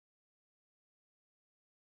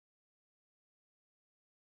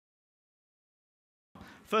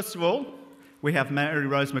First of all, we have Mary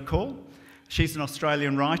Rose MacColl. She's an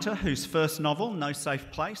Australian writer whose first novel, No Safe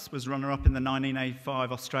Place, was runner-up in the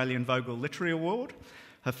 1985 Australian Vogel Literary Award.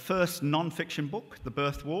 Her first non-fiction book, The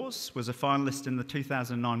Birth Wars, was a finalist in the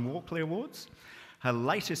 2009 Walkley Awards. Her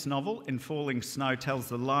latest novel, In Falling Snow, tells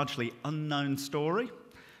the largely unknown story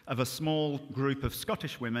of a small group of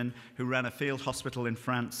Scottish women who ran a field hospital in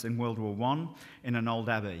France in World War I in an old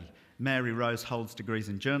abbey. Mary Rose holds degrees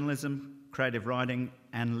in journalism, creative writing,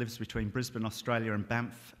 and lives between Brisbane, Australia and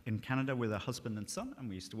Banff in Canada with her husband and son, and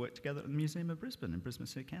we used to work together at the Museum of Brisbane and Brisbane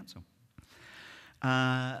City Council.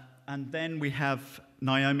 And then we have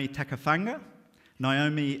Naomi Takeifanga.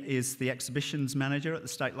 Naomi is the exhibitions manager at the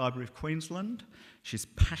State Library of Queensland. She's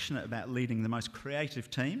passionate about leading the most creative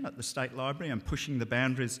team at the State Library and pushing the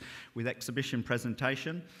boundaries with exhibition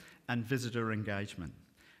presentation and visitor engagement.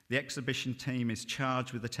 The exhibition team is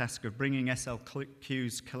charged with the task of bringing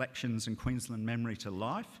SLQ's collections and Queensland memory to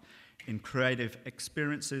life in creative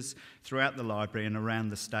experiences throughout the library and around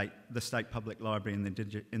the State Public Library and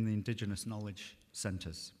in the Indigenous Knowledge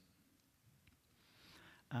Centres.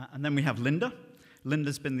 And then we have Linda.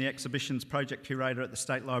 Linda's been the exhibitions project curator at the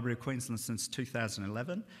State Library of Queensland since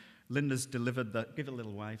 2011. Linda's delivered the... Give a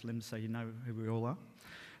little wave, Linda, so you know who we all are.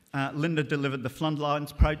 Linda delivered the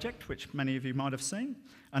Floodlines project, which many of you might have seen,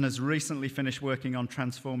 and has recently finished working on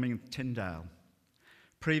transforming Tyndale.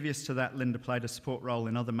 Previous to that, Linda played a support role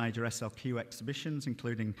in other major SLQ exhibitions,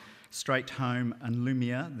 including Straight Home and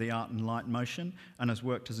Lumiere, The Art and Light Motion, and has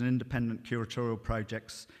worked as an independent curatorial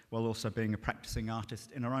projects while also being a practising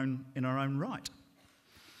artist in her own right.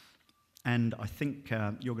 And I think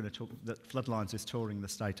you're going to talk that Floodlines is touring the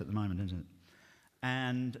state at the moment, isn't it?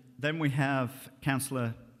 And then we have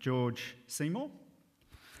Councillor George Seymour.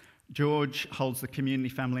 George holds the Community,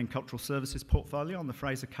 Family and Cultural Services portfolio on the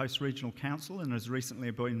Fraser Coast Regional Council and has recently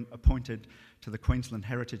been appointed to the Queensland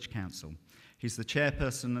Heritage Council. He's the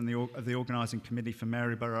chairperson of the organising committee for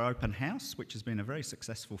Maryborough Open House, which has been a very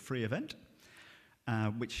successful free event,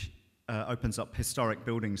 which opens up historic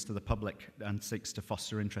buildings to the public and seeks to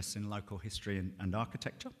foster interest in local history and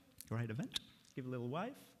architecture. Great event. Give a little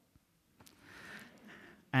wave.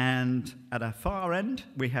 And at our far end,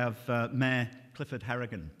 we have Mayor Clifford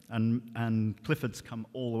Harrigan. And Clifford's come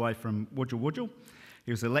all the way from Wujal.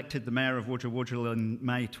 He was elected the Mayor of Wujal in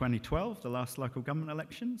May 2012, the last local government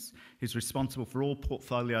elections. He's responsible for all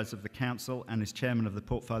portfolios of the council and is chairman of the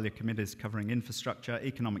portfolio committees covering infrastructure,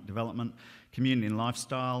 economic development, community and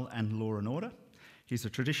lifestyle, and law and order. He's a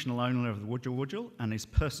traditional owner of the Wujal, and his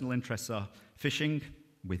personal interests are fishing,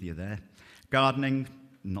 with you there, gardening,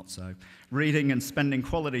 not so, reading and spending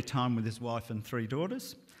quality time with his wife and 3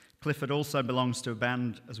 daughters. Clifford also belongs to a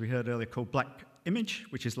band, as we heard earlier, called Black Image,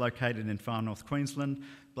 which is located in far north Queensland.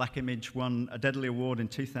 Black Image won a Deadly Award in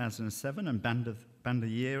 2007 and Band of the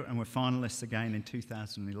Year, and were finalists again in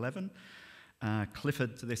 2011.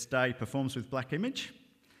 Clifford, to this day, performs with Black Image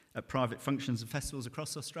at private functions and festivals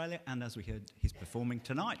across Australia, and as we heard, he's performing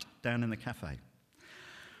tonight down in the cafe.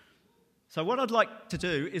 So what I'd like to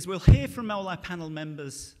do is we'll hear from all our panel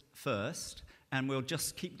members first, and we'll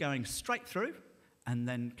just keep going straight through. And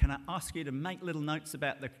then can I ask you to make little notes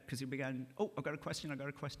about because you'll be going, oh, I've got a question.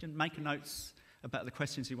 Make notes about the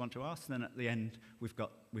questions you want to ask. And then at the end, we've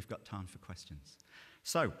got time for questions.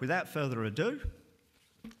 So without further ado,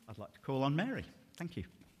 I'd like to call on Mary. Thank you.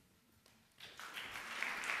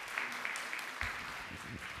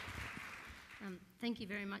 Thank you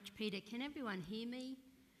very much, Peter. Can everyone hear me?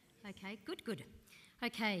 Okay, good.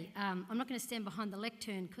 Okay, I'm not going to stand behind the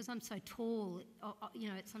lectern because I'm so tall.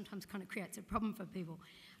 It sometimes kind of creates a problem for people.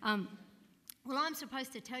 Well, I'm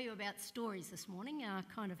supposed to tell you about stories this morning,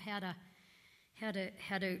 kind of how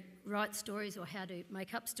to write stories or how to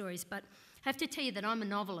make up stories. But I have to tell you that I'm a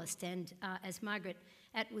novelist, and as Margaret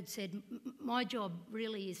Atwood said, my job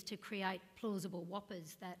really is to create plausible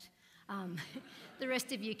whoppers that the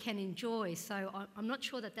rest of you can enjoy. So I'm not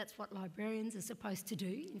sure that that's what librarians are supposed to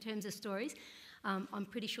do in terms of stories. I'm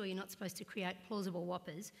pretty sure you're not supposed to create plausible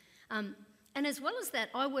whoppers. And as well as that,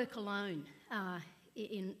 I work alone.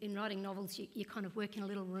 In writing novels, you kind of work in a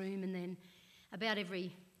little room, and then about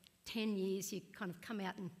every 10 years you kind of come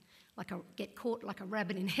out and get caught like a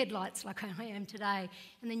rabbit in headlights like I am today,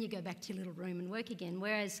 and then you go back to your little room and work again.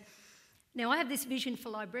 Whereas now I have this vision for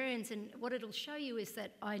librarians, and what it'll show you is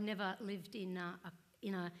that I never lived in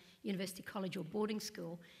a university college or boarding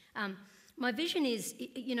school. My vision is,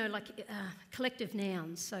 collective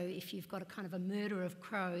nouns. So if you've got a kind of a murder of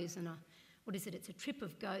crows and it's a trip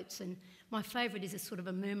of goats, and my favourite is a sort of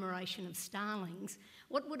a murmuration of starlings,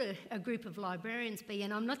 what would a group of librarians be?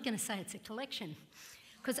 And I'm not going to say it's a collection,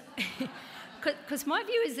 because Because my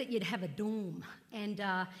view is that you'd have a dorm, and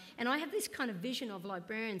I have this kind of vision of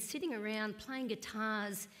librarians sitting around playing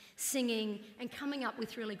guitars, singing, and coming up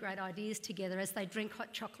with really great ideas together as they drink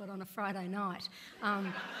hot chocolate on a Friday night.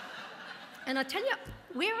 And I tell you,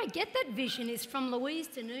 where I get that vision is from Louise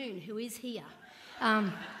Danoon, who is here.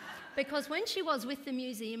 Because when she was with the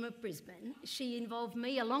Museum of Brisbane, she involved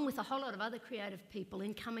me, along with a whole lot of other creative people,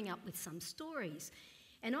 in coming up with some stories.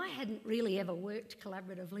 And I hadn't really ever worked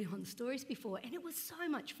collaboratively on stories before, and it was so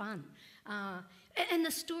much fun. And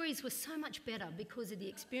the stories were so much better because of the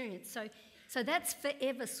experience. So that's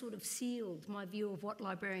forever sort of sealed my view of what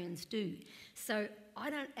librarians do. So I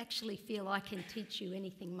don't actually feel I can teach you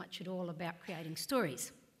anything much at all about creating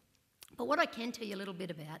stories. But what I can tell you a little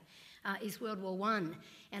bit about is World War I.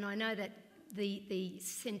 And I know that the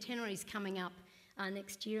centenary is coming up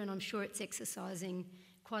next year, and I'm sure it's exercising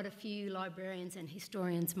quite a few librarians' and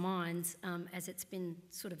historians' minds, as it's been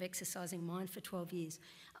sort of exercising mine for 12 years.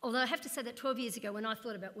 Although I have to say that 12 years ago, when I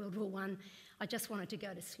thought about World War I just wanted to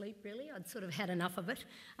go to sleep, really. I'd sort of had enough of it.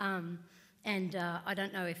 And I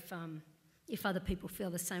don't know if other people feel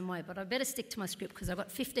the same way, but I better stick to my script because I've got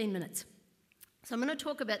 15 minutes. So I'm going to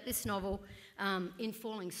talk about this novel, In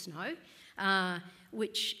Falling Snow,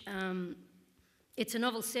 which it's a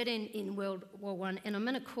novel set in World War I, and I'm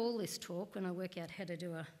going to call this talk, when I work out how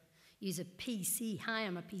to use a PC. Hi,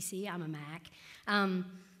 I'm a PC, I'm a Mac. I'm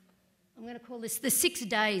going to call this The 6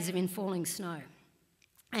 Days of In Falling Snow.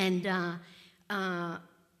 And I'm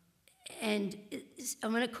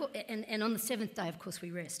going to call, and on the 7th day, of course,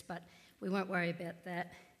 we rest, but we won't worry about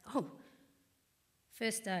that. Oh,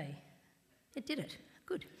 first day. It did it.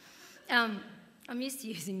 Good. I'm used to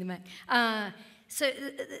using the Mac. So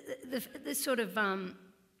the sort of... I'm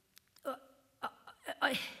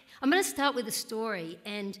going to start with a story,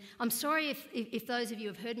 and I'm sorry if those of you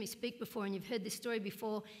have heard me speak before and you've heard this story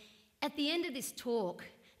before. At the end of this talk,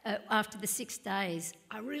 after the 6 days,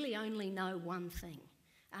 I really only know one thing,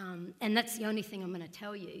 and that's the only thing I'm going to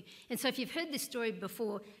tell you. And so if you've heard this story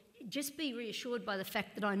before, just be reassured by the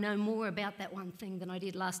fact that I know more about that one thing than I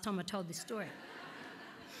did last time I told this story.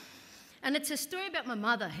 And it's a story about my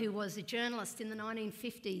mother, who was a journalist in the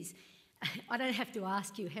 1950s. I don't have to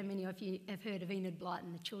ask you how many of you have heard of Enid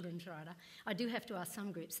Blyton, the children's writer. I do have to ask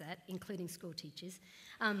some groups that, including school teachers.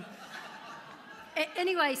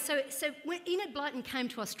 Anyway, so when Enid Blyton came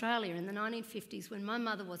to Australia in the 1950s, when my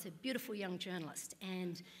mother was a beautiful young journalist,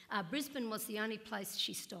 and Brisbane was the only place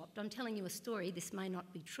she stopped. I'm telling you a story, this may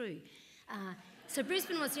not be true. So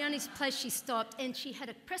Brisbane was the only place she stopped, and she had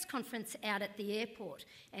a press conference out at the airport.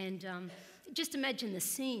 And just imagine the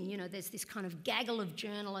scene, you know, there's this kind of gaggle of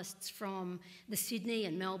journalists from the Sydney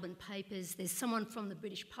and Melbourne papers. There's someone from the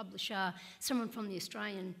British publisher, someone from the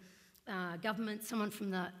Australian government, someone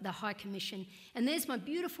from the High Commission, and there's my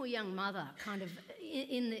beautiful young mother kind of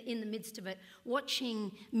in the midst of it,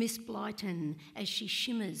 watching Miss Blyton as she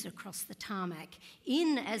shimmers across the tarmac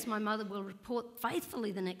in, as my mother will report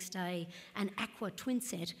faithfully the next day, an aqua twin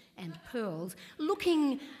set and pearls,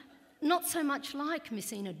 looking not so much like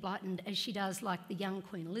Miss Enid Blyton as she does like the young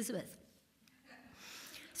Queen Elizabeth.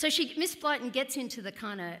 So Miss Blyton gets into the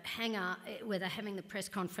kind of hangar where they're having the press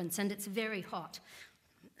conference, and it's very hot.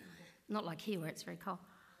 Not like here where it's very cold.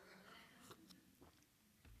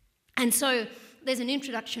 And so there's an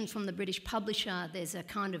introduction from the British publisher, there's a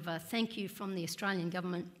kind of a thank you from the Australian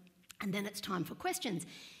government, and then it's time for questions.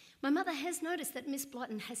 My mother has noticed that Miss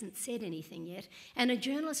Blyton hasn't said anything yet, and a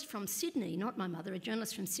journalist from Sydney, not my mother, a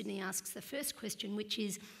journalist from Sydney asks the first question, which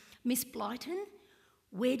is, Miss Blyton,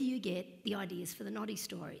 where do you get the ideas for the naughty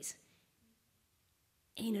stories?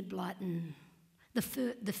 Enid Blyton, the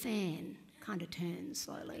fan kind of turns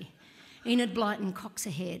slowly. Enid Blyton cocks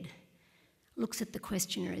her head, looks at the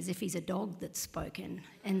questioner as if he's a dog that's spoken,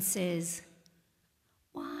 and says,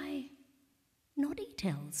 why, Noddy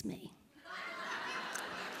tells me.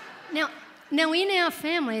 Now, in our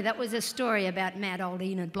family, that was a story about mad old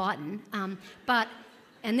Enid Blyton,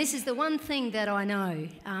 and this is the one thing that I know,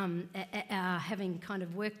 having kind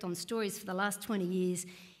of worked on stories for the last 20 years,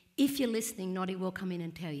 if you're listening, Noddy will come in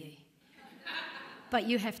and tell you. But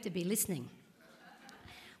you have to be listening.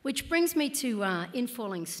 Which brings me to In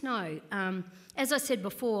Falling Snow. As I said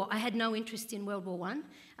before, I had no interest in World War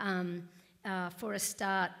I. For a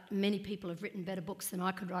start, many people have written better books than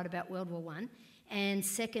I could write about World War I. And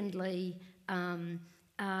secondly, I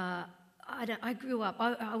grew up,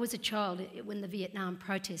 I was a child when the Vietnam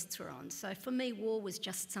protests were on. So for me, war was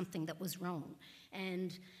just something that was wrong.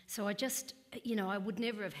 And so I just, I would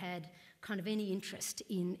never have had kind of any interest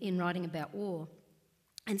in writing about war.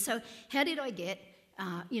 And so how did I get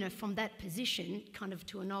from that position kind of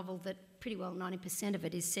to a novel that pretty well 90% of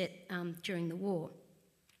it is set during the war.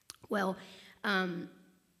 Well,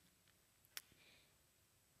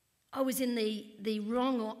 I was in the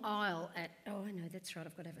wrong aisle at... Oh, no, that's right,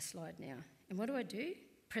 I've got to have a slide now. And what do?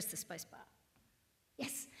 Press the space bar.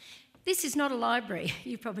 Yes. This is not a library,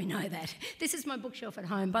 you probably know that. This is my bookshelf at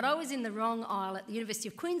home, but I was in the wrong aisle at the University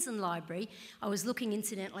of Queensland Library. I was looking,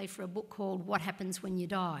 incidentally, for a book called What Happens When You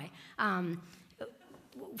Die,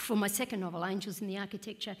 for my second novel, Angels in the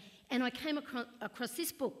Architecture, and I came across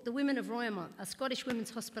this book, The Women of Royamont, a Scottish women's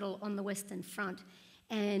hospital on the Western Front.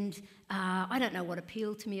 And I don't know what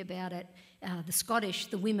appealed to me about it, the Scottish,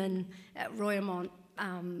 the women at Royamont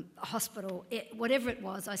Hospital, whatever it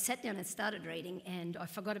was, I sat down and started reading, and I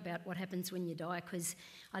forgot about What Happens When You Die, because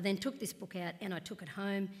I then took this book out and I took it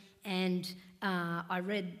home, and I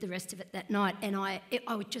read the rest of it that night, and I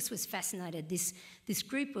just was fascinated. This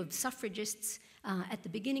group of suffragists at the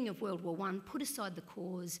beginning of World War I put aside the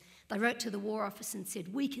cause. They wrote to the War Office and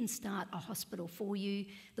said, "We can start a hospital for you."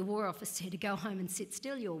 The War Office said, "Go home and sit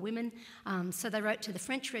still, you're women." So they wrote to the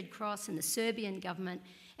French Red Cross and the Serbian government,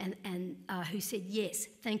 and who said, "Yes,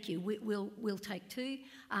 thank you, we'll take two."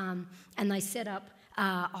 And they set up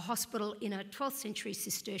a hospital in a 12th century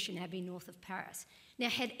Cistercian abbey north of Paris. Now,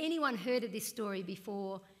 had anyone heard of this story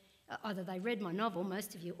before? Either they read my novel,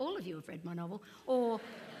 most of you, all of you have read my novel, or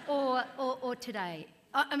today.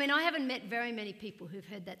 I mean, I haven't met very many people who've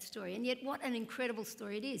heard that story, and yet what an incredible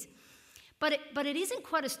story it is. But it isn't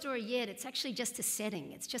quite a story yet, it's actually just a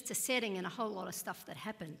setting. It's just a setting and a whole lot of stuff that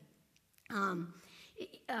happened. And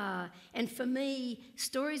for me,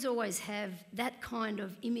 stories always have that kind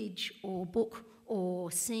of image or book or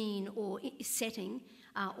scene or setting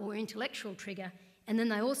or intellectual trigger, and then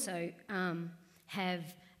they also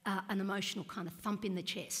have an emotional kind of thump in the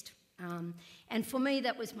chest. And for me,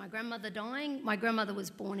 that was my grandmother dying. My grandmother was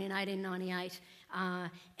born in 1898,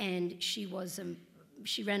 and she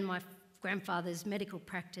ran my grandfather's medical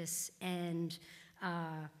practice and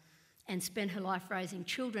spent her life raising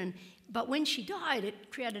children. But when she died, it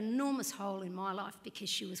created an enormous hole in my life because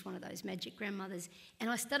she was one of those magic grandmothers. And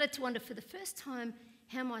I started to wonder for the first time,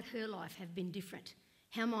 how might her life have been different?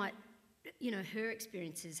 How might, her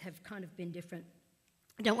experiences have kind of been different?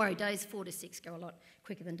 Don't worry, days 4 to 6 go a lot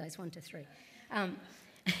quicker than days 1 to 3.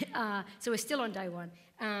 So we're still on day 1.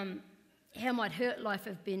 How might her life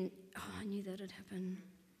have been... Oh, I knew that would happen.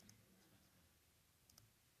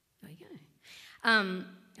 There you go. I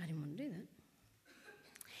didn't want to do that.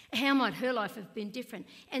 How might her life have been different?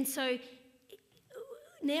 And so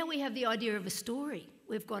now we have the idea of a story.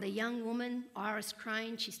 We've got a young woman, Iris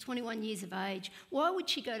Crane, she's 21 years of age. Why would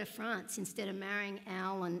she go to France instead of marrying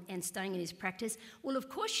Al and staying in his practice? Well, of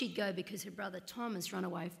course she'd go because her brother Tom has run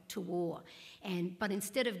away to war. But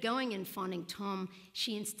instead of going and finding Tom,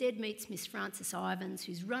 she instead meets Miss Frances Ivans,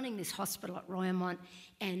 who's running this hospital at Royamont,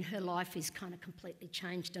 and her life is kind of completely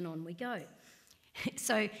changed, and on we go.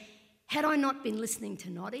 So had I not been listening to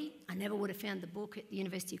Noddy, I never would have found the book at the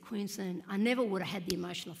University of Queensland. I never would have had the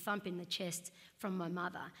emotional thump in the chest from my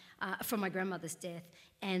mother, from my grandmother's death.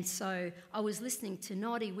 And so I was listening to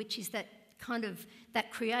Noddy, which is that kind of,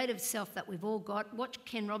 that creative self that we've all got. Watch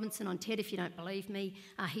Ken Robinson on TED if you don't believe me.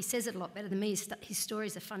 He says it a lot better than me. His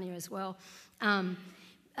stories are funnier as well.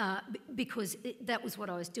 Because that was what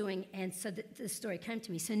I was doing, and so the story came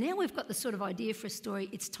to me. So now we've got the sort of idea for a story,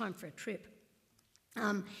 it's time for a trip.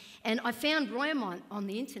 And I found Royamont on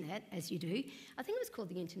the internet, as you do. I think it was called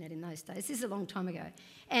the internet in those days. This is a long time ago.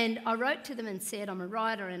 And I wrote to them and said, I'm a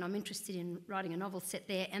writer and I'm interested in writing a novel set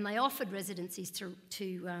there. And they offered residencies to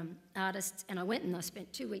artists, and I went and I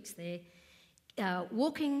spent 2 weeks there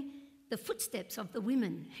walking the footsteps of the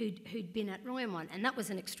women who'd been at Royamont, and that was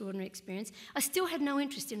an extraordinary experience. I still had no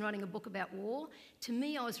interest in writing a book about war. To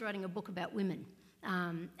me, I was writing a book about women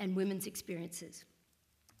and women's experiences.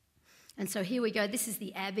 And so here we go. This is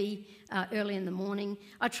the Abbey early in the morning.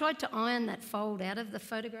 I tried to iron that fold out of the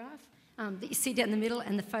photograph that you see down the middle,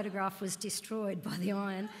 and the photograph was destroyed by the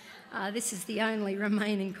iron. This is the only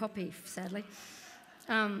remaining copy, sadly.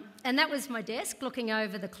 And that was my desk looking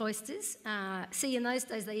over the cloisters. See, in those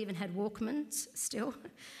days they even had Walkmans still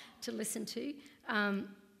to listen to. I've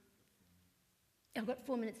got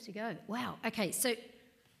 4 minutes to go. Wow. Okay, so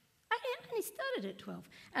I only started at 12.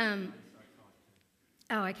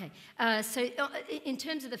 Oh, okay. So in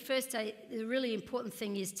terms of the first day, the really important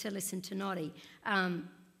thing is to listen to Noddy. On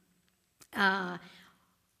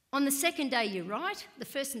the second day, you write. The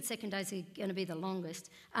first and second days are going to be the longest.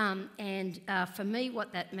 For me,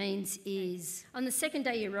 what that means is, on the second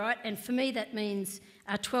day, you write, and for me, that means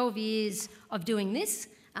 12 years of doing this.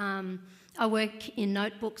 I work in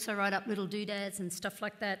notebooks, I write up little doodads and stuff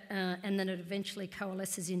like that, and then it eventually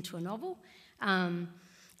coalesces into a novel. And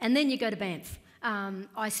then you go to Banff.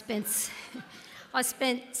 I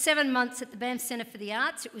spent 7 months at the Banff Centre for the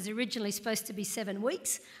Arts. It was originally supposed to be 7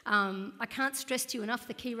 weeks. I can't stress to you enough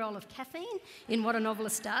the key role of caffeine in what a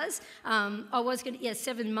novelist does. I was going to,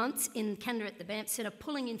 7 months in Canada at the Banff Centre,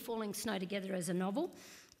 pulling in Falling Snow together as a novel.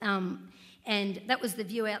 And that was the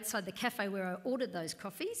view outside the cafe where I ordered those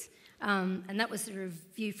coffees. And that was the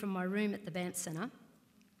review from my room at the Banff Centre.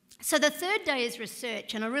 So the third day is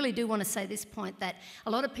research, and I really do want to say this point, that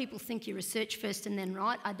a lot of people think you research first and then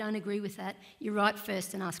write. I don't agree with that. You write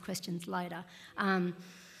first and ask questions later. And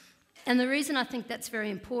the reason I think that's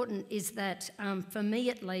very important is that, for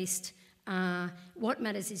me at least, what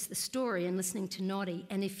matters is the story and listening to Noddy,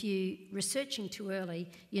 and if you're researching too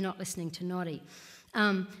early, you're not listening to Noddy.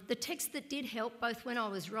 The text that did help, both when I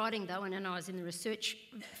was writing though and when I was in the research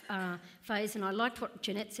phase, and I liked what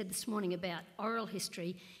Jeanette said this morning about oral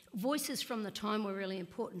history, voices from the time were really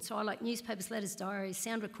important. So I like newspapers, letters, diaries,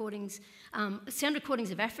 sound recordings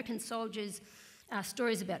of African soldiers,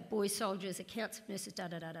 stories about boy soldiers, accounts of nurses,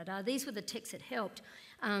 da-da-da-da-da. These were the texts that helped.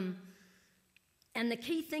 And the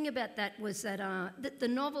key thing about that was that the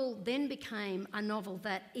novel then became a novel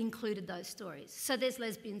that included those stories. So there's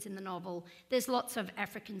lesbians in the novel. There's lots of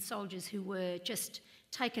African soldiers who were just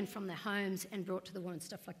taken from their homes and brought to the war and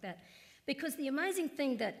stuff like that. Because the amazing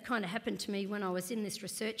thing that kind of happened to me when I was in this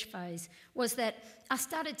research phase was that I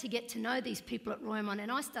started to get to know these people at Royamont,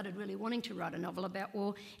 and I started really wanting to write a novel about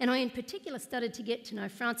war. And I in particular started to get to know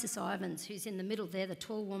Frances Ivins, who's in the middle there, the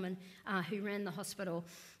tall woman who ran the hospital.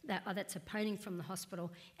 That's a painting from the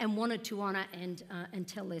hospital, and wanted to honour and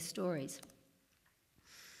tell their stories.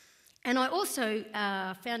 And I also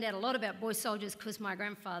found out a lot about boy soldiers because my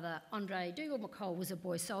grandfather, Andre Dougal MacColl, was a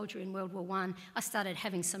boy soldier in World War I. I started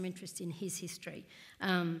having some interest in his history.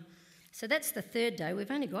 So that's the third day. We've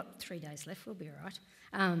only got 3 days left. We'll be all right.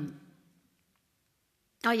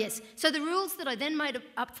 Oh, yes. So the rules that I then made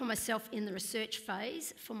up for myself in the research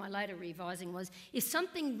phase for my later revising was, if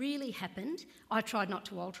something really happened, I tried not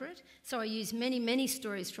to alter it. So I used many, many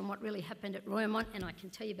stories from what really happened at Royamont, and I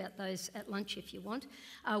can tell you about those at lunch if you want.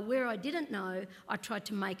 Where I didn't know, I tried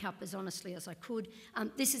to make up as honestly as I could.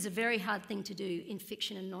 This is a very hard thing to do in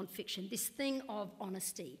fiction and non-fiction, this thing of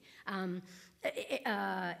honesty.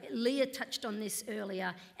 Leah touched on this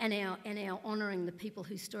earlier, and our honouring the people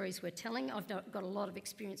whose stories we're telling. I've got a lot of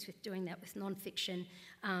experience with doing that with non-fiction,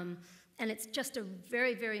 and it's just a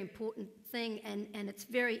very, very important thing, and it's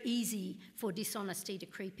very easy for dishonesty to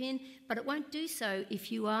creep in, but it won't do so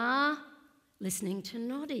if you are listening to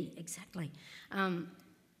Noddy. Exactly.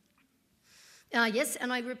 Yes,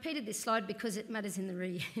 and I repeated this slide because it matters in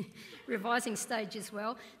the revising stage as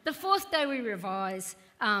well. The fourth day we revise,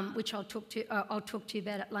 which I'll talk to you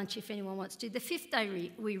about at lunch if anyone wants to. The fifth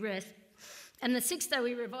day we rest, and the sixth day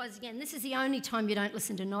we revise again. This is the only time you don't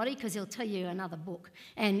listen to Noddy, because he'll tell you another book,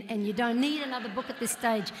 and you don't need another book at this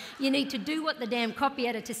stage. You need to do what the damn copy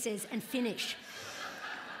editor says and finish.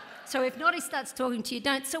 So if Noddy starts talking to you,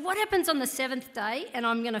 don't. So what happens on the seventh day, and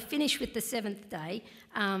I'm going to finish with the seventh day.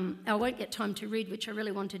 I won't get time to read, which I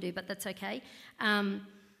really want to do, but that's okay. On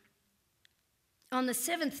the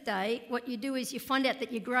seventh day, what you do is you find out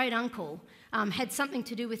that your great uncle had something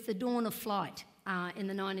to do with the dawn of flight in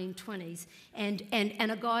the 1920s, and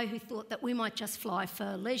a guy who thought that we might just fly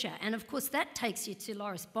for leisure. And of course that takes you to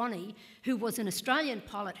Loris Bonney, who was an Australian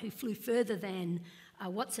pilot who flew further than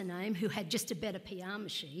what's her name, who had just a better PR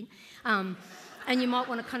machine. And you might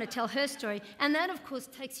want to kind of tell her story. And that, of course,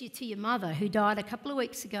 takes you to your mother, who died a couple of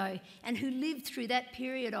weeks ago and who lived through that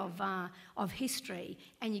period of history,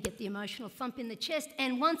 and you get the emotional thump in the chest.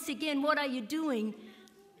 And once again, what are you doing?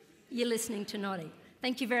 You're listening to Noddy.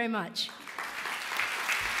 Thank you very much.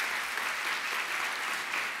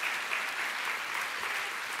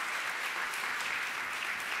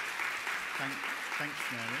 Thanks,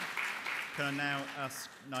 Naomi. Can I now ask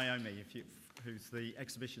Naomi, who's the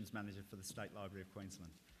exhibitions manager for the State Library of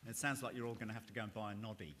Queensland? It sounds like you're all going to have to go and buy a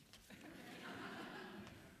Noddy.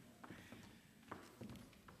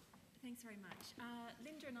 Thanks very much.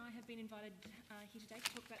 Linda and I have been invited here today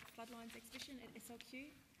to talk about the Floodlines exhibition at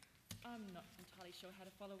SLQ. I'm not entirely sure how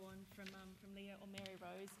to follow on from Leah or Mary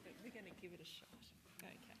Rose, but we're going to give it a shot.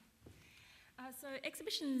 Okay. So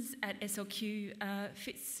exhibitions at SLQ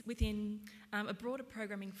fits within a broader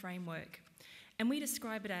programming framework, and we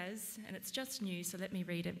describe it as, and it's just new, so let me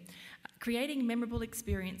read it, creating memorable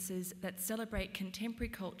experiences that celebrate contemporary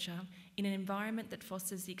culture in an environment that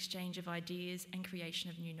fosters the exchange of ideas and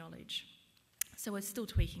creation of new knowledge. So we're still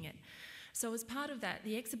tweaking it. So as part of that,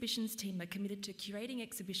 the exhibitions team are committed to curating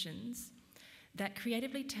exhibitions that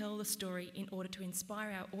creatively tell the story in order to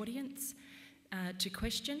inspire our audience to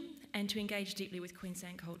question and to engage deeply with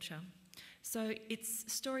Queensland culture. So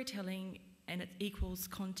it's storytelling and it equals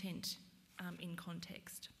content in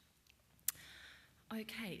context.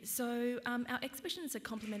 Okay, so our exhibitions are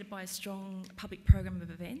complemented by a strong public program of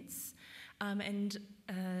events, and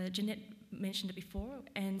Jeanette mentioned it before,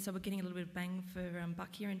 and so we're getting a little bit of bang for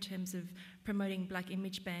buck here in terms of promoting Black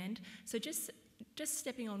Image Band. So just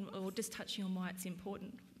stepping on, or just touching on why it's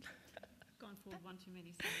important. Gone forward one too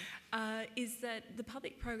many, sorry. Is that the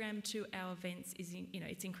public program to our events is,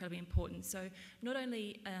 it's incredibly important. So not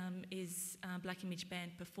only is Black Image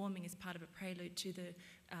Band performing as part of a prelude to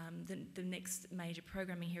the next major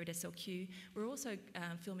programming here at SLQ, we're also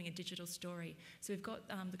filming a digital story. So we've got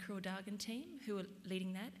the Dargan team who are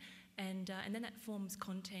leading that, and then that forms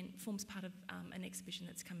part of an exhibition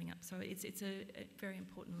that's coming up. So it's a very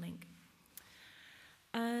important link.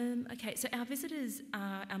 Okay, so our visitors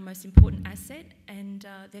are our most important asset, and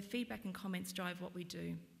their feedback and comments drive what we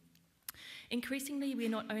do. Increasingly, we're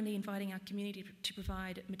not only inviting our community to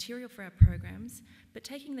provide material for our programs, but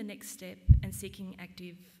taking the next step and seeking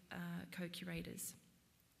active co-curators.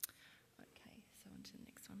 Okay, so on to the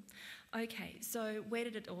next one. Okay, so where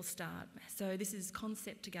did it all start? So this is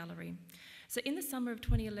concept to gallery. So in the summer of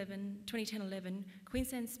 2010-11,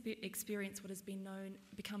 Queensland experienced what has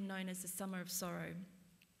become known as the Summer of Sorrow.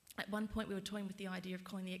 At one point, we were toying with the idea of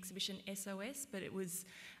calling the exhibition SOS, but it was,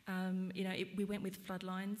 we went with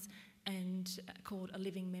floodlines and called A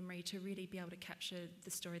Living Memory to really be able to capture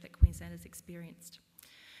the story that Queensland has experienced.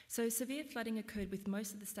 So severe flooding occurred with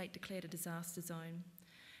most of the state declared a disaster zone.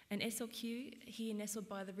 And SLQ, here nestled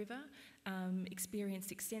by the river,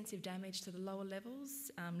 experienced extensive damage to the lower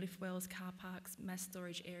levels, lift wells, car parks, mass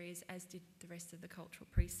storage areas, as did the rest of the cultural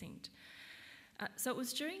precinct. So it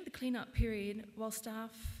was during the clean-up period, while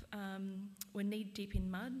staff were knee-deep in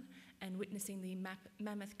mud and witnessing the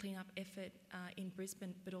mammoth clean-up effort in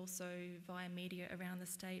Brisbane, but also via media around the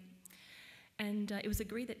state. And it was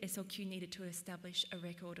agreed that SLQ needed to establish a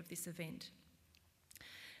record of this event.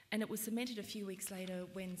 And it was cemented a few weeks later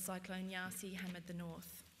when Cyclone Yasi hammered the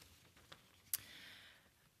north.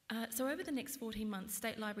 So over the next 14 months,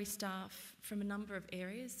 State Library staff from a number of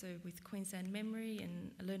areas, so with Queensland Memory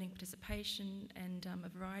and learning participation and a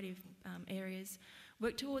variety of areas,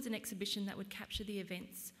 worked towards an exhibition that would capture the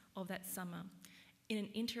events of that summer in an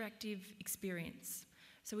interactive experience.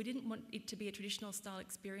 So we didn't want it to be a traditional style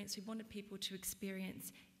experience, we wanted people to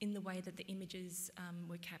experience in the way that the images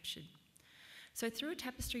were captured. So through a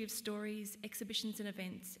tapestry of stories, exhibitions and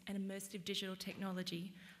events, and immersive digital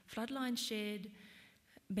technology, Floodline shared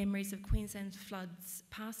memories of Queensland's floods,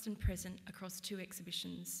 past and present, across 2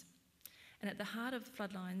 exhibitions. And at the heart of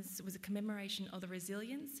Floodlines was a commemoration of the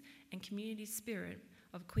resilience and community spirit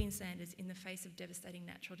of Queenslanders in the face of devastating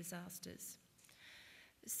natural disasters.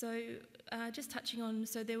 So just touching on,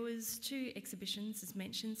 so there was 2 exhibitions as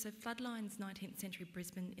mentioned. So Floodlines 19th Century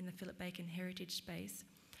Brisbane in the Philip Bacon Heritage Space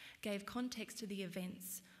gave context to the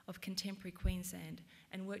events of contemporary Queensland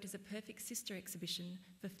and worked as a perfect sister exhibition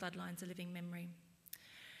for Floodlines A Living Memory.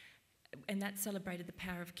 And that celebrated the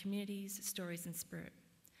power of communities, stories and spirit.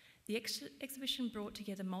 The exhibition brought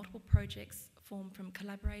together multiple projects formed from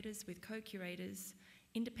collaborators with co-curators,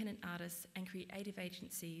 independent artists and creative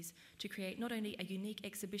agencies to create not only a unique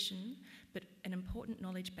exhibition, but an important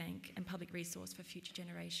knowledge bank and public resource for future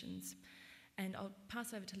generations. And I'll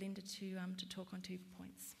pass over to Linda to talk on 2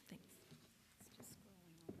 points. Thanks.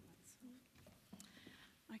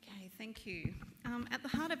 Okay, thank you. At the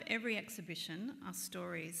heart of every exhibition are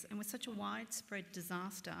stories, and with such a widespread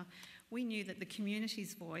disaster, we knew that the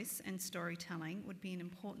community's voice and storytelling would be an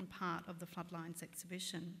important part of the Floodlines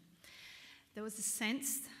exhibition. There was a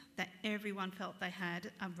sense that everyone felt they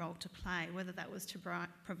had a role to play, whether that was to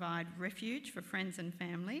provide refuge for friends and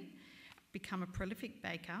family, become a prolific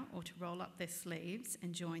baker, or to roll up their sleeves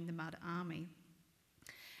and join the mud army.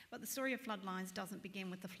 But the story of Floodlines doesn't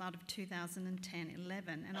begin with the flood of 2010-11,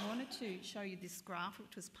 and I wanted to show you this graph,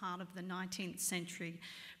 which was part of the 19th century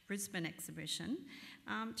Brisbane exhibition,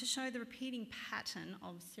 to show the repeating pattern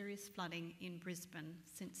of serious flooding in Brisbane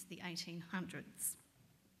since the 1800s.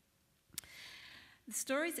 The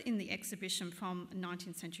stories in the exhibition from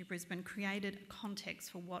 19th century Brisbane created a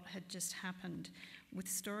context for what had just happened, with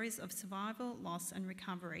stories of survival, loss and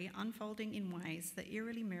recovery unfolding in ways that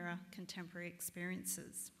eerily mirror contemporary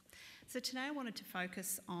experiences. So today I wanted to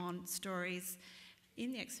focus on stories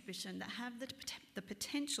in the exhibition that have the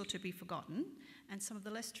potential to be forgotten, and some of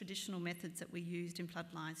the less traditional methods that we used in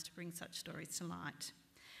Floodlines to bring such stories to light.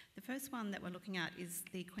 The first one that we're looking at is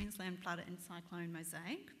the Queensland Flood and Cyclone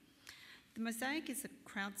Mosaic. The Mosaic is a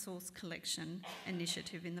crowdsourced collection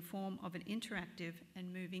initiative in the form of an interactive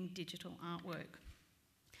and moving digital artwork.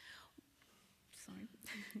 Sorry,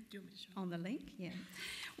 Do you want me to show? on the link, yeah.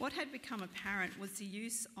 What had become apparent was the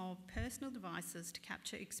use of personal devices to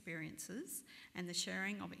capture experiences and the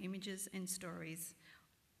sharing of images and stories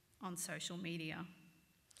on social media.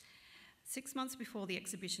 6 months before the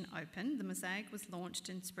exhibition opened, the Mosaic was launched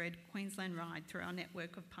and spread Queensland-wide through our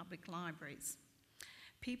network of public libraries.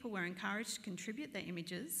 People were encouraged to contribute their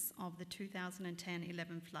images of the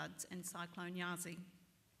 2010-11 floods and Cyclone Yasi.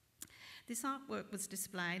 This artwork was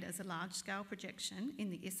displayed as a large-scale projection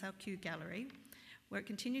in the SLQ gallery, where it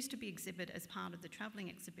continues to be exhibited as part of the travelling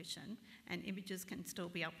exhibition, and images can still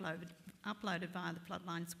be uploaded via the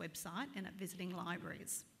Floodlines website and at visiting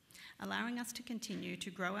libraries, allowing us to continue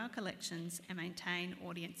to grow our collections and maintain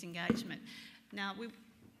audience engagement. Now,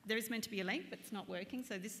 there is meant to be a link, but it's not working,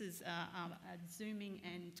 so this is a zooming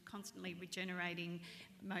and constantly regenerating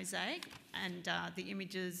mosaic, and the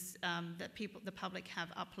images that the public have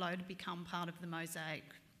uploaded become part of the mosaic.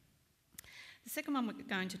 The second one we're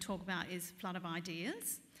going to talk about is Flood of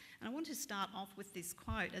Ideas, and I want to start off with this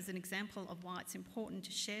quote as an example of why it's important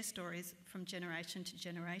to share stories from generation to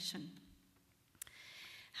generation.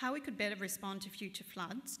 How we could better respond to future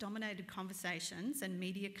floods dominated conversations and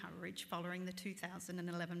media coverage following the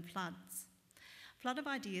 2011 floods. Flood of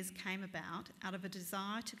Ideas came about out of a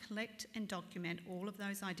desire to collect and document all of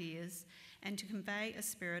those ideas and to convey a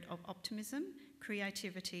spirit of optimism,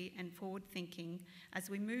 creativity and forward thinking as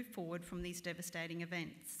we move forward from these devastating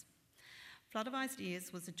events. Flood of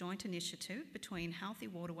Ideas was a joint initiative between Healthy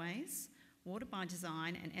Waterways, Water by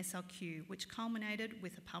Design and SLQ, which culminated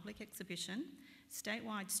with a public exhibition,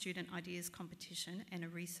 statewide student ideas competition and a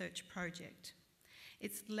research project.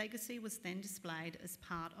 Its legacy was then displayed as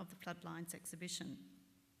part of the Floodlines exhibition.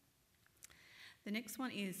 The next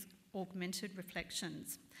one is Augmented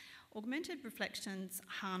Reflections. Augmented Reflections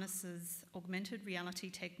harnesses augmented reality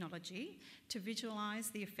technology to visualise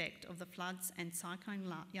the effect of the floods and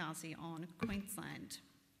Cyclone Yasi on Queensland.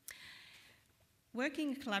 Working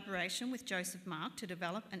in collaboration with Joseph Mark to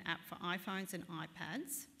develop an app for iPhones and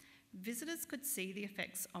iPads, visitors could see the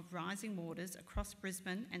effects of rising waters across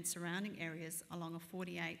Brisbane and surrounding areas along a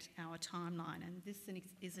 48-hour timeline, and this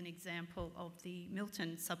is an example of the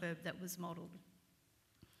Milton suburb that was modelled.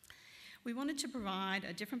 We wanted to provide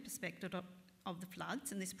a different perspective of the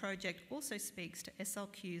floods, and this project also speaks to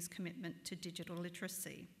SLQ's commitment to digital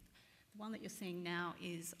literacy. The one that you're seeing now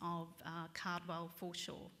is of Cardwell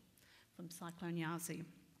Foreshore from Cyclone Yasi.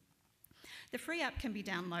 The free app can be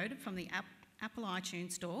downloaded from the Apple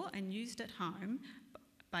iTunes Store and used at home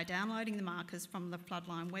by downloading the markers from the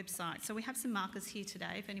Floodline website. So we have some markers here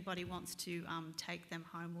today. If anybody wants to take them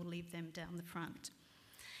home, we'll leave them down the front.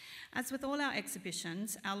 As with all our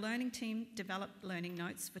exhibitions, our learning team developed learning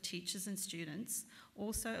notes for teachers and students,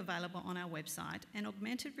 also available on our website, and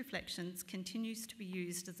Augmented Reflections continues to be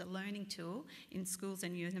used as a learning tool in schools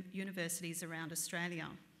and universities around Australia.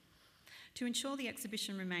 To ensure the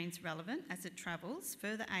exhibition remains relevant as it travels,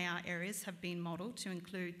 further AR areas have been modelled to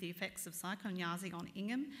include the effects of Cyclone Yasi on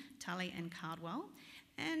Ingham, Tully and Cardwell,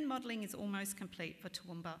 and modelling is almost complete for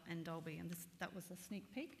Toowoomba and Dalby, and that was a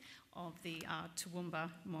sneak peek of the Toowoomba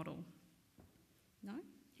model. No?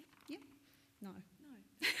 Yep. No.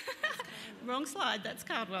 Wrong slide, that's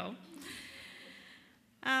Cardwell.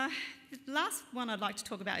 The last one I'd like to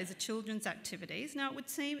talk about is the children's activities. Now, it would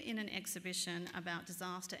seem in an exhibition about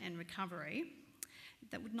disaster and recovery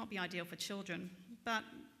that would not be ideal for children, but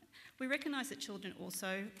we recognise that children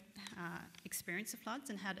also experienced the floods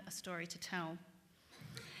and had a story to tell.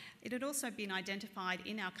 It had also been identified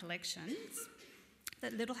in our collections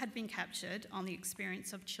that little had been captured on the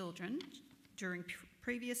experience of children during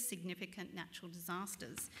previous significant natural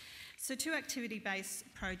disasters. So 2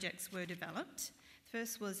 activity-based projects were developed.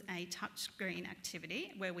 First was a touchscreen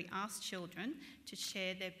activity where we asked children to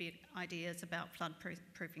share their big ideas about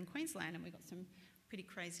flood-proofing Queensland, and we got some pretty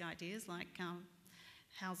crazy ideas like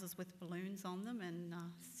houses with balloons on them and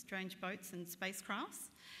strange boats and spacecrafts.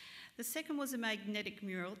 The second was a magnetic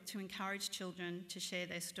mural to encourage children to share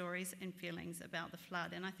their stories and feelings about the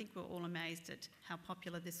flood, and I think we're all amazed at how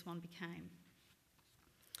popular this one became.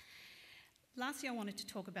 Lastly, I wanted to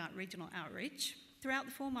talk about regional outreach. Throughout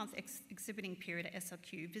the 4-month exhibiting period at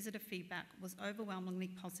SLQ, visitor feedback was overwhelmingly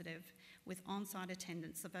positive, with on-site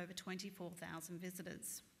attendance of over 24,000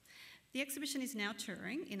 visitors. The exhibition is now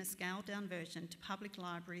touring in a scaled-down version to public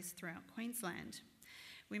libraries throughout Queensland.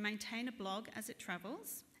 We maintain a blog as it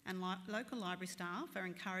travels, and local library staff are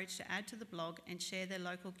encouraged to add to the blog and share their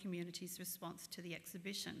local community's response to the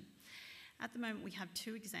exhibition. At the moment, we have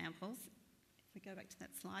 2 examples If we go back to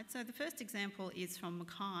that slide. So the first example is from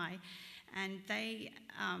MacColl, and they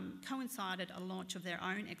coincided a launch of their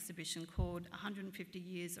own exhibition called 150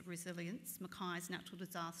 Years of Resilience, MacColl's Natural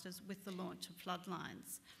Disasters, with the launch of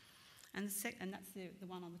Floodlines. And that's the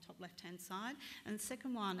one on the top left-hand side. And the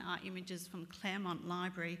second one are images from Claremont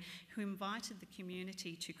Library, who invited the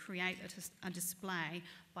community to create a display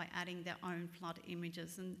by adding their own flood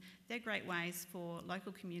images. And they're great ways for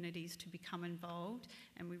local communities to become involved,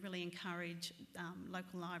 and we really encourage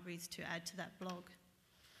local libraries to add to that blog.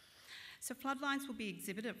 So Floodlines will be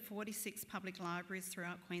exhibited at 46 public libraries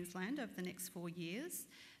throughout Queensland over the next 4 years.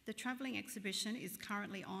 The travelling exhibition is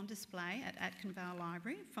currently on display at Atkinvale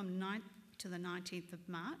Library from 9th to the 19th of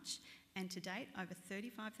March, and to date over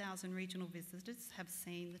 35,000 regional visitors have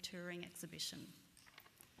seen the touring exhibition.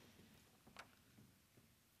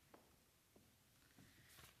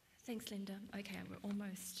 Thanks, Linda. Okay, we're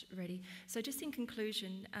almost ready. So just in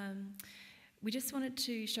conclusion, we just wanted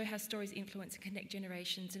to show how stories influence and connect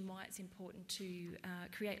generations and why it's important to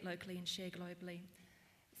create locally and share globally.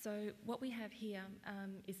 So what we have here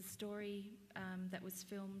is a story that was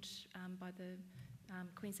filmed by the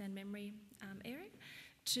Queensland Memory area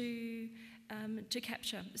to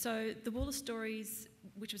capture. So the Wall of Stories,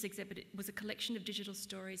 which was exhibited, was a collection of digital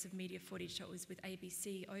stories of media footage that was with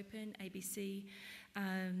ABC Open, ABC,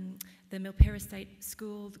 the Milpera State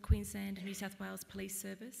School, the Queensland and New South Wales Police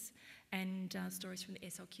Service, and stories from the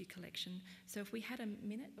SLQ collection. So if we had a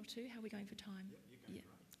minute or two, how are we going for time? Yeah.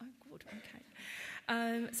 Oh, good.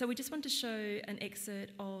 Okay. So we just want to show an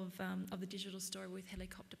excerpt of the digital story with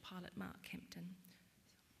helicopter pilot Mark Kempton.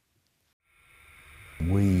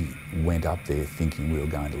 We went up there thinking we were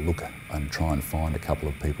going to look and try and find a couple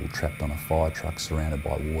of people trapped on a fire truck surrounded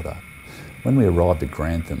by water. When we arrived at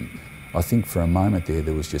Grantham, I think for a moment there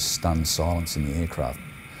was just stunned silence in the aircraft.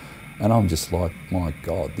 And I'm just like, my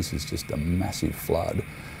God, this is just a massive flood.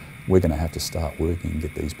 We're going to have to start working and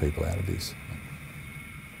get these people out of this.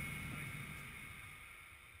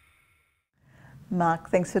 Mark,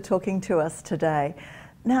 thanks for talking to us today.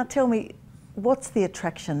 Now tell me, what's the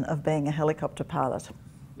attraction of being a helicopter pilot?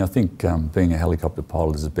 I think being a helicopter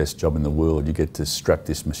pilot is the best job in the world. You get to strap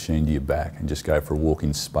this machine to your back and just go for a walk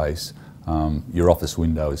in space. Your office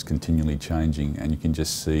window is continually changing and you can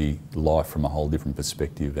just see life from a whole different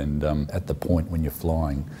perspective. And at the point when you're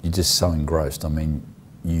flying, you're just so engrossed. I mean,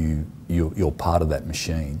 you're part of that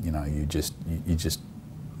machine. You know, you just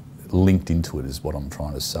linked into it is what I'm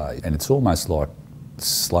trying to say. And it's almost like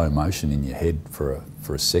slow motion in your head for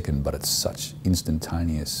a second, but it's such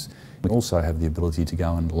instantaneous. We also have the ability to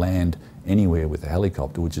go and land anywhere with a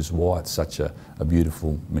helicopter, which is why it's such a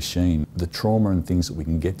beautiful machine. The trauma and things that we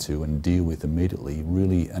can get to and deal with immediately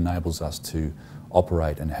really enables us to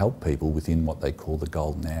operate and help people within what they call the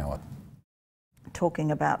golden hour. Talking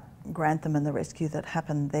about Grantham and the rescue that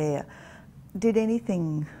happened there, did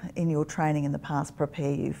anything in your training in the past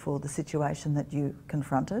prepare you for the situation that you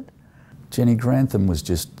confronted? Jenny, Grantham was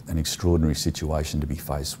just an extraordinary situation to be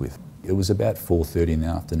faced with. It was about 4:30 in the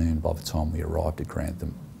afternoon by the time we arrived at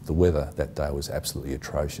Grantham. The weather that day was absolutely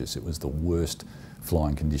atrocious. It was the worst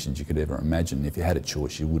flying conditions you could ever imagine. If you had a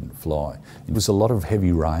choice, you wouldn't fly. It was a lot of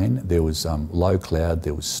heavy rain. There was low cloud,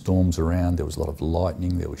 there was storms around, there was a lot of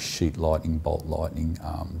lightning, there was sheet lightning, bolt lightning.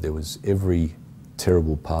 There was every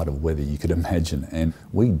terrible part of weather you could imagine. And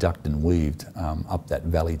we ducked and weaved up that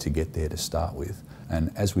valley to get there to start with. And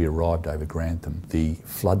as we arrived over Grantham, the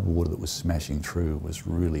flood water that was smashing through was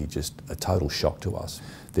really just a total shock to us.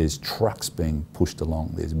 There's trucks being pushed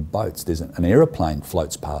along, there's boats, there's an aeroplane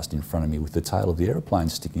floats past in front of me with the tail of the aeroplane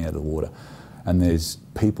sticking out of the water. And there's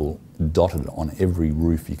people dotted on every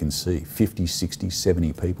roof you can see, 50, 60,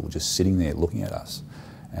 70 people just sitting there looking at us.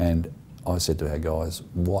 And I said to our guys,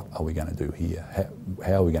 what are we going to do here?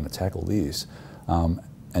 How are we going to tackle this?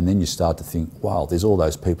 And then you start to think, wow, there's all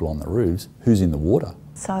those people on the roofs, who's in the water?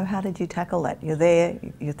 So how did you tackle that? You're there,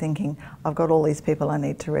 you're thinking, I've got all these people I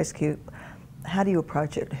need to rescue. How do you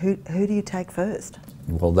approach it? Who do you take first?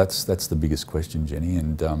 Well, that's the biggest question, Jenny,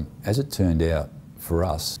 and as it turned out for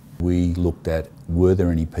us, we looked at, were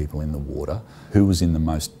there any people in the water? Who was in the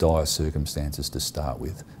most dire circumstances to start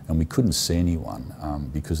with? And we couldn't see anyone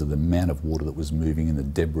because of the amount of water that was moving and the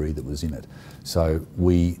debris that was in it. So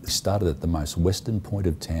we started at the most western point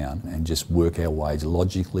of town and just work our ways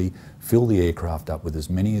logically, fill the aircraft up with as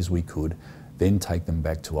many as we could, then take them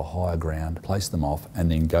back to a higher ground, place them off,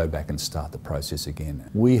 and then go back and start the process again.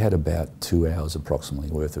 We had about 2 hours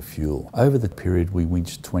approximately worth of fuel. Over the period, we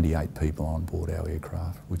winched 28 people on board our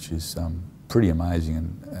aircraft, which is pretty amazing,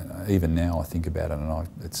 and even now I think about it, and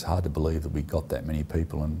it's hard to believe that we got that many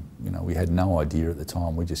people, and we had no idea at the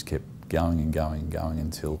time. We just kept going and going and going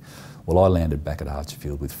until, well, I landed back at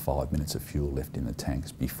Archerfield with 5 minutes of fuel left in the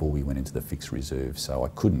tanks before we went into the fixed reserve, so I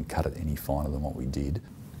couldn't cut it any finer than what we did.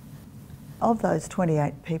 Of those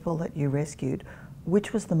 28 people that you rescued,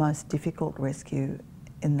 which was the most difficult rescue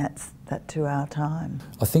in that 2-hour time?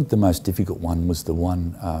 I think the most difficult one was the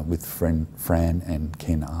one with Fran and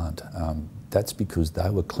Ken Arndt. That's because they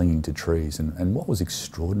were clinging to trees, and what was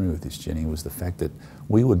extraordinary with this, Jenny, was the fact that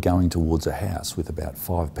we were going towards a house with about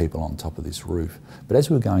 5 people on top of this roof, but as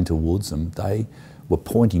we were going towards them, they were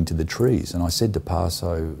pointing to the trees, and I said to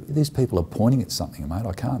Parso, these people are pointing at something, mate,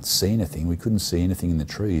 I can't see anything. We couldn't see anything in the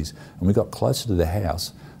trees, and we got closer to the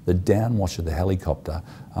house. The downwash of the helicopter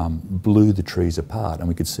blew the trees apart, and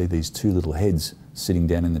we could see these 2 little heads sitting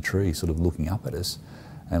down in the tree sort of looking up at us,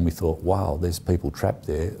 and we thought, wow, there's people trapped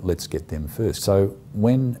there, let's get them first. So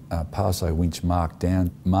when Parso winched Mark down,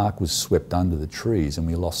 Mark was swept under the trees and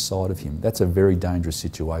we lost sight of him. That's a very dangerous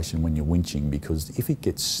situation when you're winching, because if it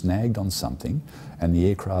gets snagged on something and the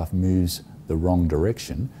aircraft moves the wrong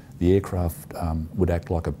direction, the aircraft would act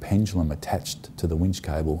like a pendulum attached to the winch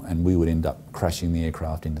cable, and we would end up crashing the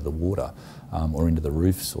aircraft into the water or into the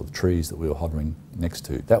roofs or the trees that we were hovering next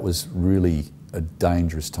to. That was really a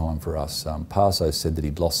dangerous time for us. Parso said that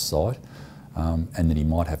he'd lost sight and that he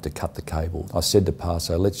might have to cut the cable. I said to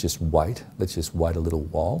Parso, let's just wait a little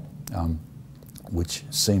while, which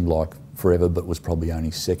seemed like forever but was probably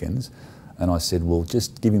only seconds. And I said, well,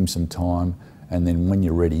 just give him some time, and then when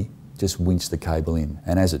you're ready, just winch the cable in.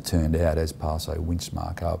 And as it turned out, as Parso winched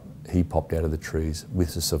Mark up, he popped out of the trees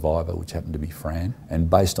with a survivor, which happened to be Fran. And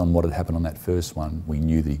based on what had happened on that first one, we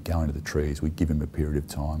knew that he'd go into the trees, we'd give him a period of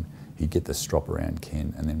time, he'd get the strop around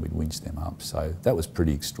Ken, and then we'd winch them up. So that was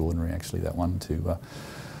pretty extraordinary, actually, that one,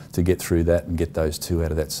 to get through that and get those 2 out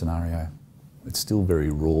of that scenario. It's still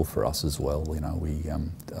very raw for us as well.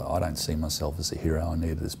 I don't see myself as a hero, and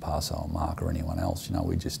neither does Parso or Mark or anyone else.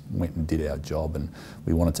 We just went and did our job, and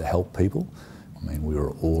we wanted to help people. I mean, we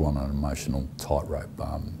were all on an emotional tightrope.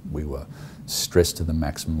 We were stressed to the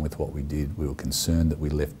maximum with what we did. We were concerned that we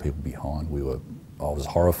left people behind. I was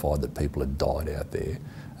horrified that people had died out there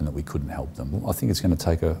and that we couldn't help them. I think it's going to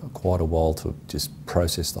take quite a while to just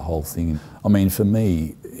process the whole thing. I mean, for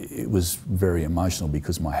me, it was very emotional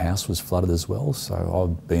because my house was flooded as well. So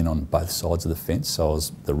I've been on both sides of the fence. So I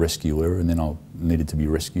was the rescuer, and then I needed to be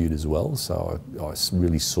rescued as well. So I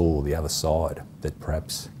really saw the other side that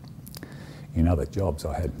perhaps in other jobs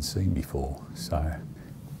I hadn't seen before. So,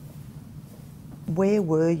 where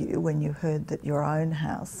were you when you heard that your own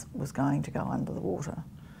house was going to go under the water?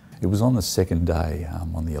 It was on the second day,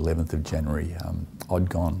 on the 11th of January. I'd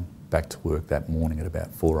gone back to work that morning at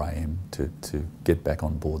about 4 a.m. to get back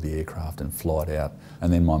on board the aircraft and fly it out.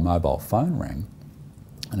 And then my mobile phone rang,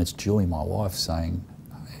 and it's Julie, my wife, saying,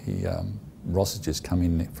 hey, Ross has just come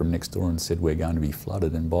in from next door and said we're going to be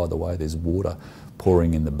flooded, and by the way, there's water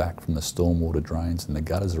pouring in the back from the stormwater drains and the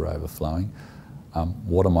gutters are overflowing.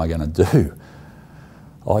 What am I going to do?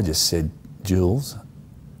 I just said, Jules,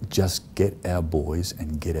 just get our boys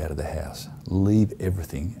and get out of the house. Leave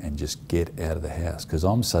everything and just get out of the house. Because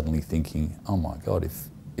I'm suddenly thinking, oh my God,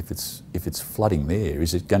 if it's flooding there,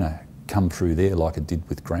 is it going to come through there like it did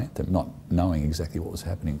with Grantham? Not knowing exactly what was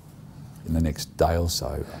happening. In the next day or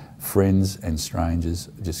so, friends and strangers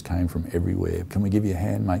just came from everywhere. Can we give you a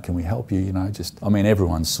hand, mate? Can we help you? I mean,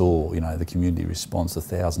 everyone saw, the community response, the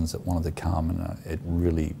thousands that wanted to come, and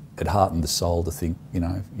it heartened the soul to think,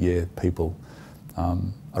 yeah, people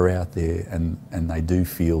are out there and they do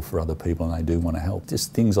feel for other people and they do want to help.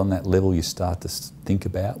 Just things on that level you start to think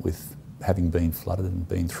about with having been flooded and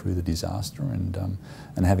been through the disaster, and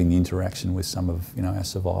having the interaction with some of our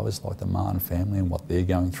survivors like the Marn family and what they're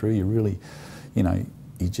going through. You really,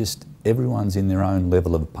 everyone's in their own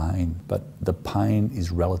level of pain, but the pain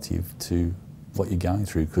is relative to what you're going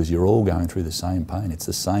through, because you're all going through the same pain. It's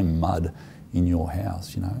the same mud in your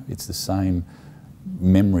house, it's the same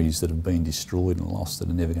memories that have been destroyed and lost that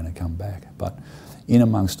are never going to come back. But in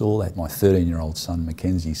amongst all that, my 13-year-old son,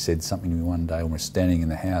 Mackenzie, said something to me one day when we're standing in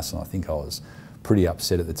the house, and I think I was pretty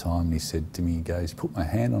upset at the time, and he said to me,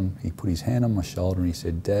 he put his hand on my shoulder and he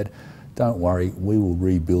said, Dad, don't worry, we will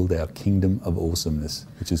rebuild our kingdom of awesomeness,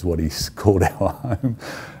 which is what he's called our home.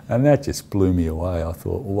 And that just blew me away. I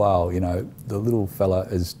thought, wow, the little fella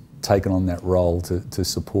has taken on that role to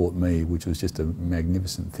support me, which was just a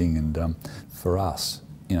magnificent thing. And for us,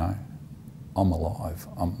 I'm alive,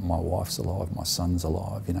 my wife's alive, my son's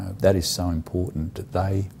alive, that is so important that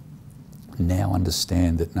they now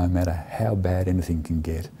understand that no matter how bad anything can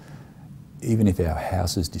get, even if our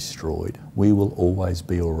house is destroyed, we will always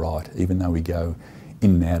be all right, even though we go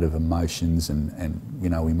in and out of emotions and you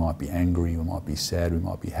know, we might be angry, we might be sad, we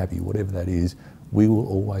might be happy, whatever that is, we will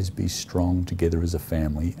always be strong together as a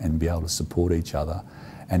family and be able to support each other,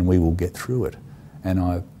 and we will get through it. And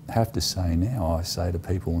I have to say now, I say to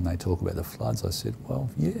people when they talk about the floods, I said, well,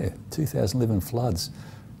 yeah, 2011 floods,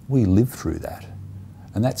 we lived through that.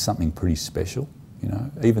 And that's something pretty special, you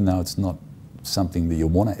know, even though it's not something that you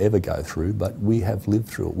want to ever go through, but we have lived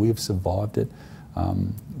through it. We have survived it.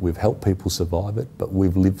 We've helped people survive it, but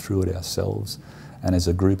we've lived through it ourselves. And as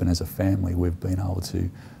a group and as a family, we've been able to,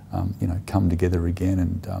 you know, come together again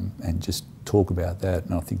and just talk about that.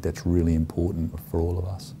 And I think that's really important for all of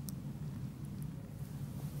us.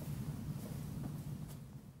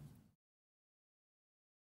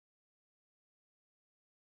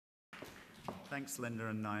 Thanks, Linda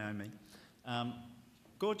and Naomi.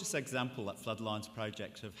 Gorgeous example, that Floodlines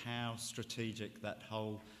project, of how strategic that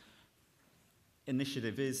whole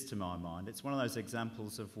initiative is to my mind. It's one of those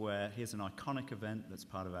examples of where here's an iconic event that's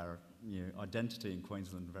part of our identity in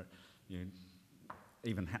Queensland,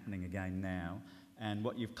 even happening again now. And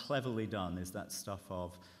what you've cleverly done is that stuff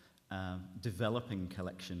of developing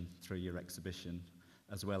collection through your exhibition,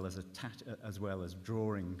 as well as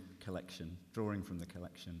drawing from the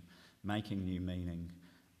collection, making new meaning,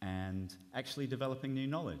 and actually developing new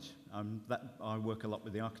knowledge. I work a lot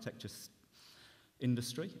with the architecture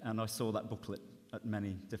industry, and I saw that booklet at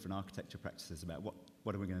many different architecture practices about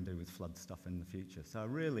what are we going to do with flood stuff in the future. So a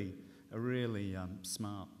really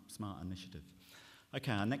smart initiative.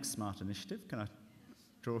 Okay, our next smart initiative, can I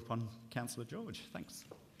draw upon Councillor George? Thanks.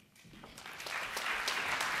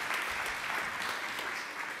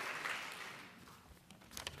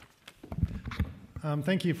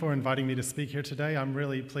 Thank you for inviting me to speak here today. I'm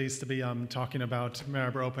really pleased to be talking about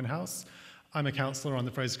Maryborough Open House. I'm a councillor on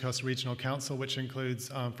the Fraser Coast Regional Council, which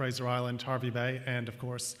includes Fraser Island, Hervey Bay, and of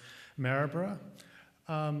course, Maryborough.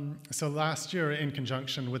 So last year, in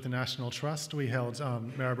conjunction with the National Trust, we held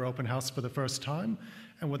Maryborough Open House for the first time.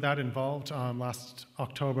 And what that involved last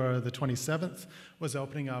October the 27th was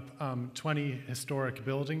opening up 20 historic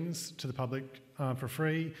buildings to the public for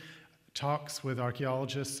free, talks with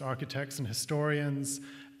archaeologists, architects, and historians,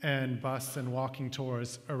 and bus and walking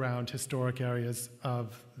tours around historic areas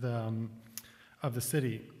of the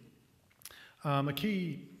city. A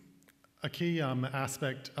key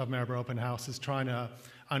aspect of Maryborough Open House is trying to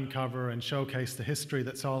uncover and showcase the history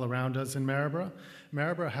that's all around us in Maryborough.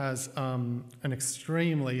 Maryborough has an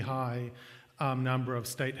extremely high number of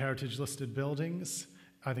state heritage listed buildings.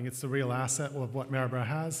 I think it's the real asset of what Maryborough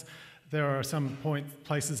has. There are some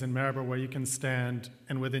places in Maryborough where you can stand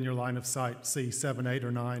and within your line of sight see 7, 8,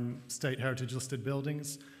 or 9 state heritage listed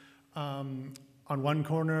buildings. On one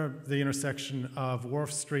corner, the intersection of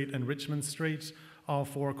Wharf Street and Richmond Street, all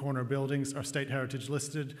 4 corner buildings are state heritage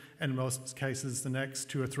listed, and in most cases the next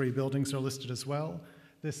 2 or 3 buildings are listed as well.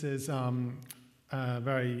 This is a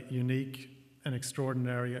very unique and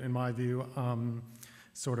extraordinary, in my view,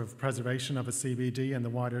 sort of preservation of a CBD and the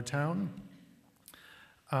wider town.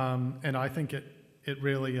 And I think it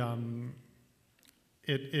really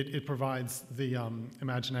it provides the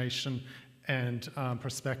imagination and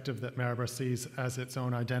perspective that Maryborough sees as its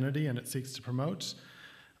own identity and it seeks to promote.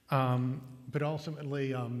 But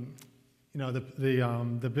ultimately,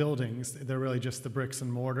 the buildings, they're really just the bricks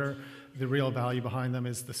and mortar. The real value behind them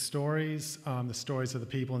is the stories of the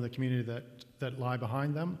people in the community that lie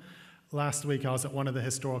behind them. Last week I was at one of the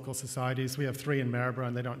historical societies. We have 3 in Maryborough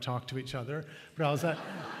and they don't talk to each other. But I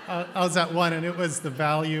was at one, and it was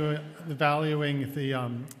I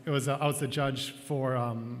was the judge for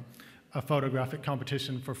a photographic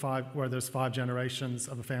competition for 5, where there's 5 generations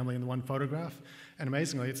of a family in the one photograph. And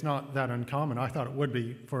amazingly, it's not that uncommon. I thought it would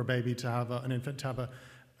be for a baby to have an infant to have a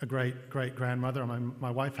great-great-grandmother.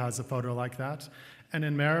 My wife has a photo like that. And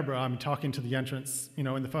in Maryborough, I'm talking to the entrants,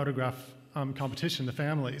 in the photograph competition, the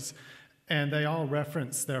families, and they all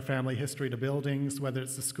reference their family history to buildings, whether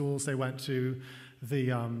it's the schools they went to,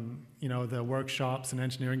 the workshops and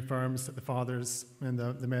engineering firms that the fathers and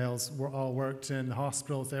the males were all worked in, the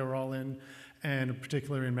hospitals they were all in, and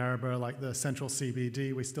particularly in Maryborough, like the central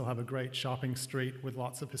CBD, we still have a great shopping street with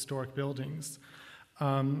lots of historic buildings.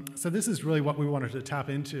 So this is really what we wanted to tap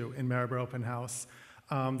into in Maryborough Open House.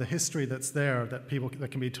 The history that's there that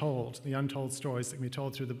can be told, the untold stories that can be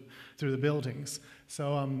told through the buildings.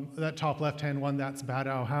 So that top left-hand one, that's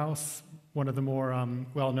Badow House, one of the more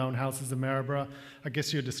well-known houses in Maryborough. I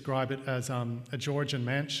guess you'd describe it as a Georgian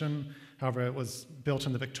mansion. However, it was built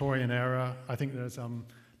in the Victorian era. I think there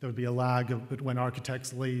would be a lag of when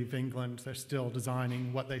architects leave England, they're still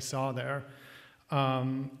designing what they saw there.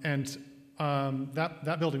 And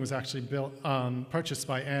that building was actually purchased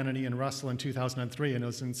by Anne and Ian Russell in 2003, and it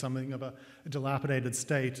was in something of a dilapidated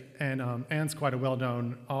state. And Anne's quite a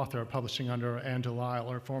well-known author, publishing under Anne Delisle,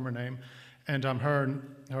 her former name. And her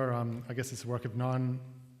I guess it's a work of nonfiction,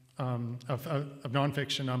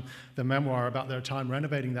 the memoir about their time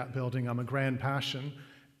renovating that building, A Grand Passion,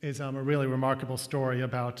 is a really remarkable story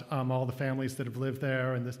about all the families that have lived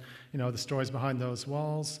there and the stories behind those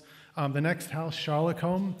walls. The next house,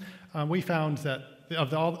 Charlottecombe, we found that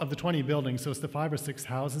of the 20 buildings, so it's the 5 or 6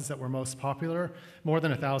 houses that were most popular. More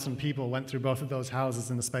than 1,000 people went through both of those houses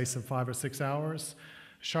in the space of 5 or 6 hours.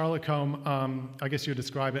 Charlottecombe, I guess you would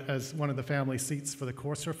describe it as one of the family seats for the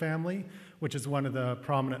Courser family, which is one of the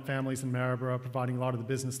prominent families in Maryborough, providing a lot of the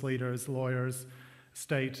business leaders, lawyers,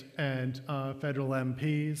 state and federal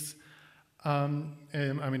MPs.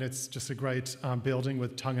 It's just a great building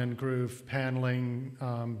with tongue and groove paneling,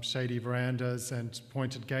 shady verandas and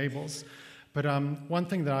pointed gables. But one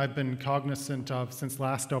thing that I've been cognizant of since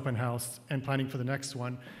last open house and planning for the next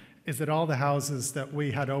one is that all the houses that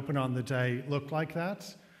we had open on the day looked like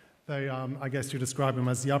that. They, I guess you describe them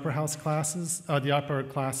as the upper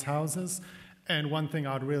class houses. And one thing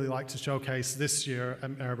I'd really like to showcase this year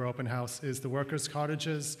at Maryborough Open House is the workers'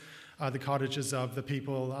 cottages, the cottages of the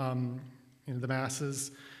people, the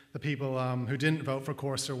masses, the people who didn't vote for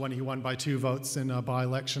Courser when he won by 2 votes in a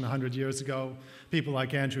by-election 100 years ago, people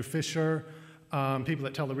like Andrew Fisher, people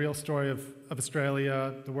that tell the real story of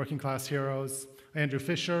Australia, the working class heroes. Andrew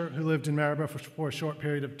Fisher, who lived in Maryborough for a short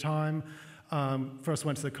period of time, first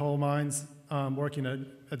went to the coal mines, working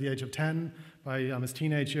at the age of 10. By his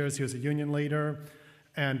teenage years, he was a union leader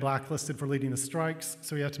and blacklisted for leading the strikes,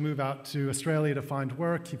 so he had to move out to Australia to find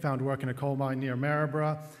work. He found work in a coal mine near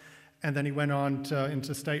Maryborough, and then he went on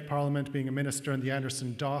into state parliament, being a minister in the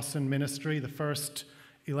Anderson-Dawson ministry, the first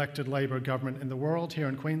elected Labour government in the world here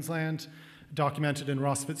in Queensland, documented in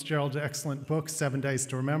Ross Fitzgerald's excellent book, 7 Days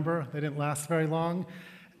to Remember. They didn't last very long.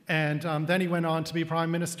 And then he went on to be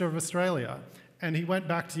Prime Minister of Australia. And he went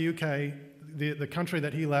back to UK, the country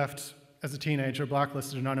that he left as a teenager,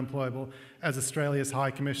 blacklisted and unemployable, as Australia's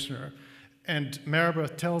High Commissioner. And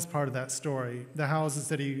Maryborough tells part of that story. The houses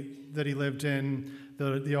that he lived in,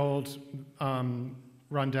 the old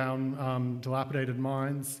rundown, dilapidated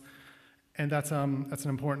mines. And that's an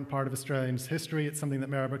important part of Australians' history. It's something that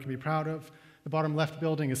Maryborough can be proud of. The bottom left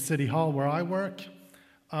building is City Hall, where I work.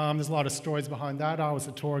 There's a lot of stories behind that. I was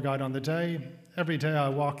a tour guide on the day. Every day I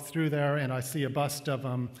walk through there and I see a bust of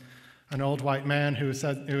an old white man who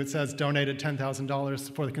says donated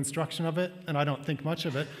 $10,000 for the construction of it, and I don't think much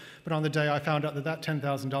of it. But on the day I found out that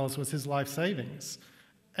 $10,000 was his life savings.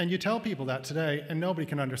 And you tell people that today, and nobody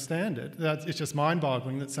can understand it. It's just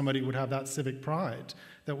mind-boggling that somebody would have that civic pride,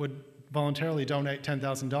 that would voluntarily donate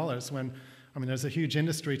 $10,000 when, there's a huge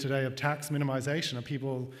industry today of tax minimization, of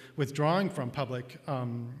people withdrawing from public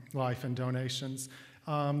life and donations.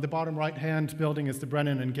 The bottom right-hand building is the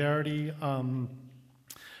Brennan and Garrity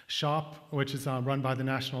shop, which is run by the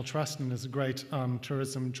National Trust and is a great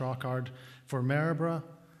tourism draw card for Maryborough.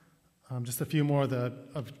 Just a few more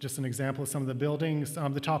of just an example of some of the buildings.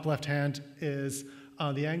 The top left-hand is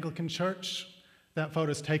the Anglican Church. That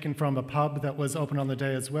photo is taken from a pub that was open on the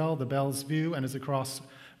day as well, the Bell's View, and is across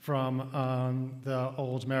from the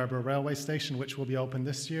old Maryborough Railway Station, which will be open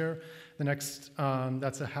this year. The next,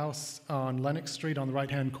 that's a house on Lennox Street on the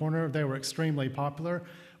right-hand corner. They were extremely popular.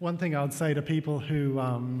 One thing I would say to people who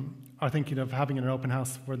are thinking of having an open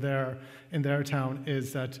house in their town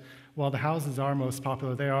is that while the houses are most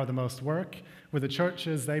popular, they are the most work. With the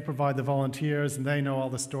churches, they provide the volunteers and they know all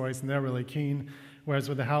the stories and they're really keen. Whereas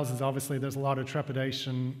with the houses, obviously, there's a lot of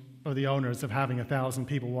trepidation of the owners of having 1,000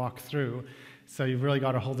 people walk through. So you've really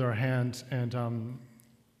got to hold their hand and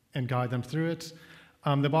guide them through it.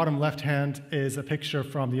 The bottom left-hand is a picture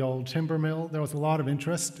from the old timber mill. There was a lot of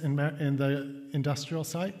interest in the industrial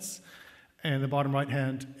sites. And the bottom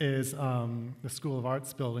right-hand is the School of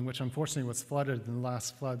Arts building, which unfortunately was flooded in the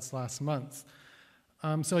last floods last month.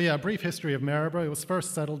 A brief history of Maryborough. It was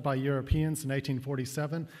first settled by Europeans in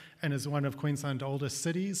 1847 and is one of Queensland's oldest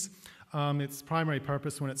cities. Its primary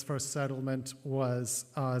purpose when its first settlement was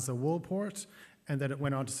as a wool port, and then it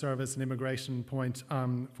went on to serve as an immigration point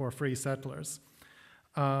for free settlers.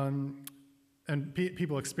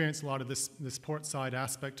 People experienced a lot of this port-side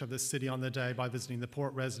aspect of this city on the day by visiting the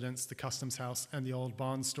port residence, the customs house, and the old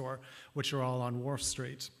bond store, which are all on Wharf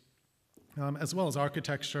Street. As well as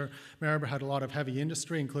architecture, Maryborough had a lot of heavy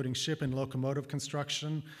industry, including ship and locomotive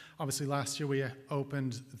construction. Obviously, last year we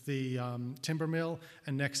opened the timber mill,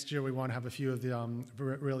 and next year we want to have a few of the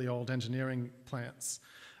really old engineering plants.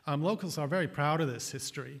 Locals are very proud of this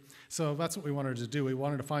history, so that's what we wanted to do. We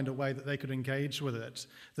wanted to find a way that they could engage with it,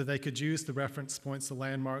 that they could use the reference points, the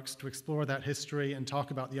landmarks, to explore that history and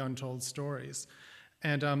talk about the untold stories.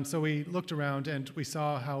 And so we looked around and we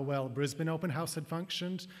saw how well Brisbane Open House had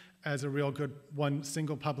functioned as a real good one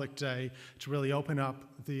single public day to really open up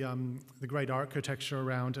the great architecture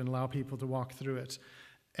around and allow people to walk through it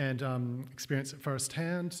and experience it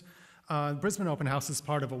firsthand. Brisbane Open House is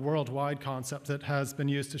part of a worldwide concept that has been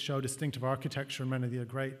used to show distinctive architecture in many of the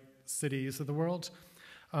great cities of the world.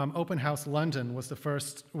 Open House London was the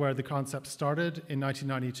first where the concept started in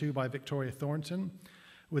 1992 by Victoria Thornton,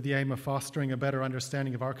 with the aim of fostering a better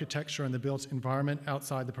understanding of architecture and the built environment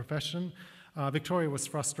outside the profession. Victoria was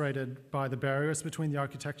frustrated by the barriers between the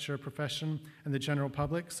architecture profession and the general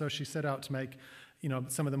public, so she set out to make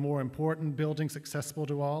some of the more important buildings accessible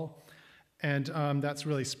to all. And that's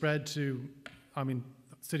really spread to,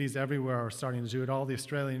 cities everywhere are starting to do it. All the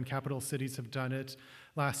Australian capital cities have done it.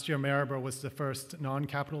 Last year, Maryborough was the first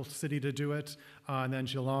non-capital city to do it, and then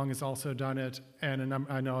Geelong has also done it, and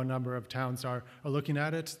I know a number of towns are looking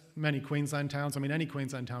at it. Many Queensland towns, any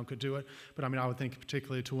Queensland town could do it, but I would think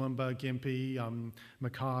particularly Toowoomba, Gympie,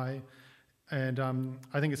 Mackay, and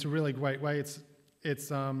I think it's a really great way.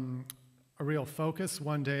 It's a real focus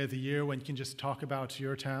one day of the year when you can just talk about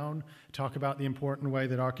your town, talk about the important way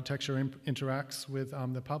that architecture interacts with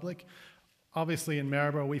the public. Obviously in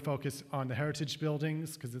Maryborough we focus on the heritage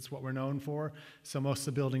buildings because it's what we're known for, so most of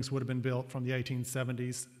the buildings would have been built from the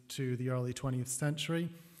 1870s to the early 20th century.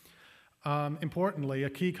 Importantly, a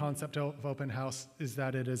key concept of Open House is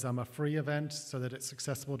that it is a free event so that it's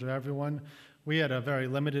accessible to everyone. We had a very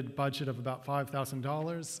limited budget of about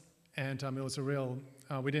 $5,000, and it was a real,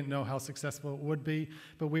 we didn't know how successful it would be,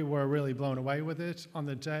 but we were really blown away with it. On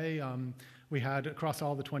the day, we had, across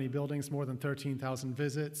all the 20 buildings, more than 13,000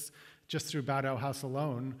 visits. Just through Baddow House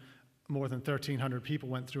alone, more than 1,300 people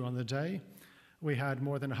went through on the day. We had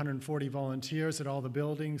more than 140 volunteers at all the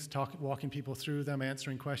buildings, walking people through them,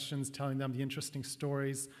 answering questions, telling them the interesting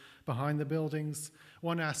stories behind the buildings.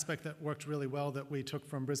 One aspect that worked really well that we took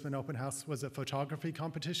from Brisbane Open House was a photography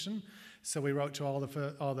competition. So we wrote to all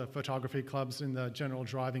the photography clubs in the general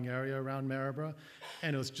driving area around Maryborough,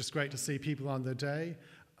 and it was just great to see people on the day.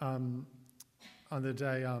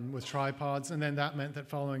 With tripods, and then that meant that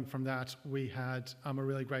following from that we had a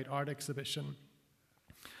really great art exhibition.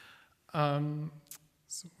 And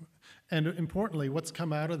importantly, what's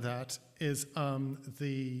come out of that is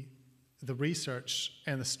the research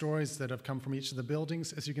and the stories that have come from each of the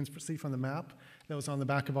buildings. As you can see from the map that was on the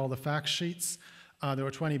back of all the fact sheets, there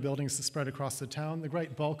were 20 buildings that spread across the town. The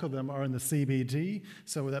great bulk of them are in the CBD,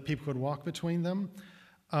 so that people could walk between them.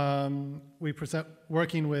 We present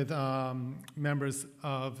working with members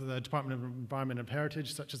of the Department of Environment and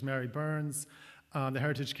Heritage, such as Mary Burns, the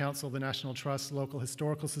Heritage Council, the National Trust, local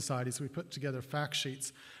historical societies. We put together fact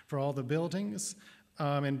sheets for all the buildings,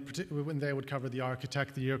 and particularly when they would cover the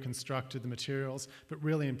architect, the year constructed, the materials, but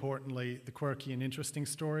really importantly, the quirky and interesting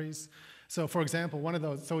stories. So for example, one of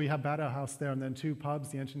those, so we have Baddow House there, and then two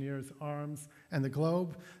pubs, the Engineer's Arms and the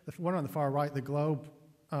Globe. The one on the far right, the Globe,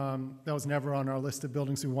 that was never on our list of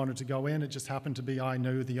buildings we wanted to go in. It just happened to be I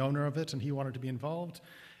knew the owner of it and he wanted to be involved.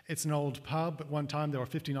 It's an old pub. At one time there were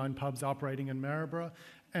 59 pubs operating in Maryborough,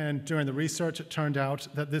 and during the research it turned out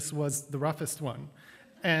that this was the roughest one.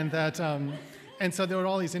 And that, and so there were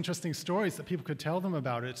all these interesting stories that people could tell them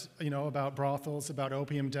about it, about brothels, about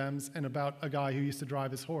opium dens, and about a guy who used to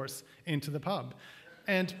drive his horse into the pub.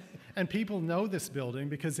 And people know this building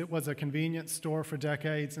because it was a convenience store for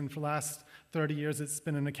decades, and for the last 30 years it's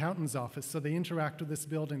been an accountant's office, so they interact with this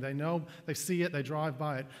building, they know, they see it, they drive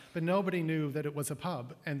by it, but nobody knew that it was a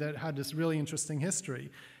pub and that it had this really interesting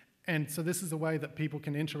history. And so this is a way that people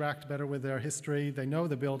can interact better with their history. They know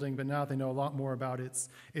the building, but now they know a lot more about its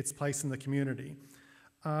place in the community.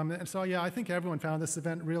 And so yeah, I think everyone found this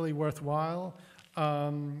event really worthwhile.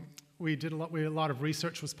 We had a lot of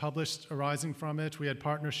research was published arising from it. We had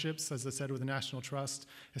partnerships, as I said, with the National Trust,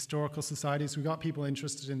 historical societies. We got people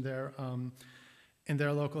interested in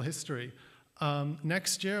their local history.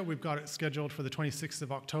 Next year, we've got it scheduled for the 26th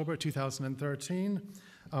of October, 2013.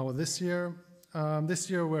 This year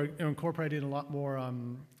we're incorporating a lot more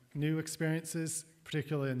new experiences,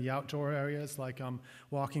 particularly in the outdoor areas, like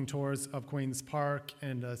walking tours of Queen's Park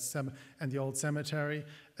and the old cemetery,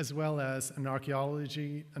 as well as an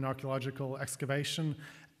archaeological excavation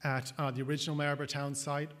at the original Maryborough town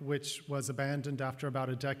site, which was abandoned after about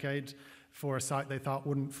a decade for a site they thought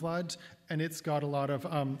wouldn't flood. And it's got a lot of,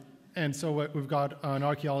 and so we've got an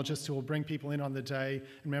archaeologist who will bring people in on the day,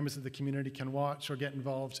 and members of the community can watch or get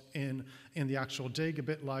involved in the actual dig, a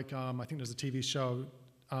bit like, I think there's a TV show,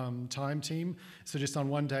 time team. So just on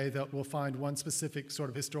one day that we'll find one specific sort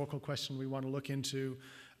of historical question we want to look into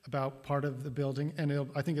about part of the building, and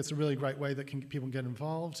I think it's a really great way that people can get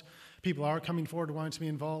involved. People are coming forward wanting to be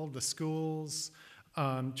involved, the schools,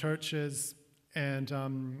 churches, and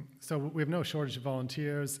so we have no shortage of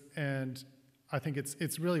volunteers, and I think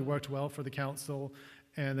it's really worked well for the council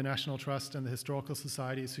and the National Trust and the historical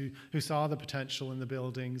societies who saw the potential in the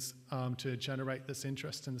buildings to generate this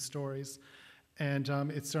interest in the stories. And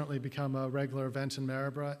it's certainly become a regular event in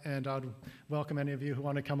Maryborough, and I'd welcome any of you who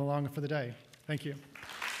want to come along for the day. Thank you.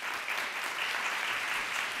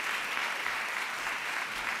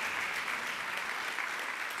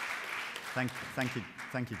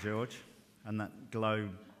 Thank you, George. And that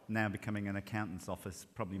globe now becoming an accountant's office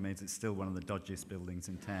probably means it's still one of the dodgiest buildings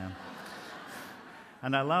in town.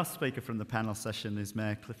 And our last speaker from the panel session is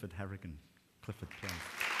Mayor Clifford Harrigan. Clifford, please.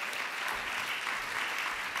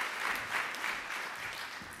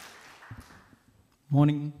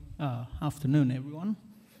 Morning, afternoon, everyone.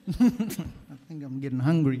 I think I'm getting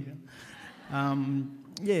hungry. I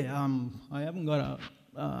haven't got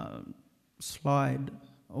a slide.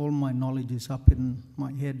 All my knowledge is up in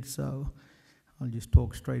my head, so I'll just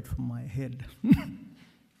talk straight from my head.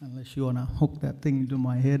 Unless you want to hook that thing into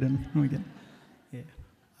my head and we can.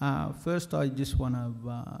 Yeah. First, I just want to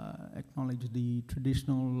acknowledge the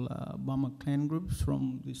traditional Bama clan groups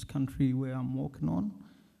from this country where I'm walking on.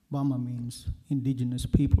 Bama means Indigenous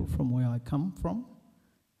people from where I come from.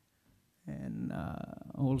 And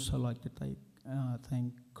I also like to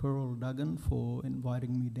thank Coral Duggan for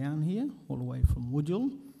inviting me down here, all the way from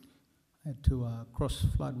Wujal. I had to cross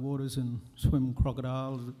flood waters and swim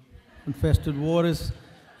crocodiles, infested waters.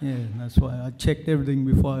 Yeah, that's why I checked everything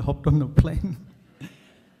before I hopped on the plane.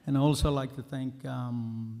 And I also like to thank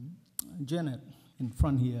Janet in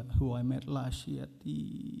front here, who I met last year at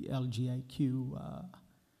the LGAQ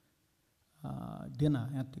dinner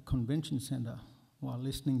at the convention centre while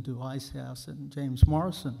listening to Ice House and James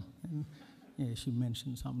Morrison. And yeah, she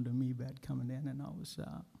mentioned something to me about coming down, and I was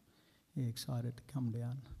excited to come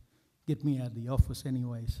down. Get me out of the office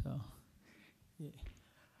anyway, so yeah.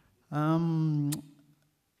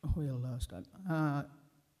 Where last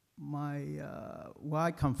where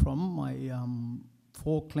I come from, my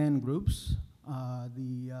 4 clan groups are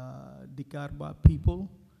the Dikarba people,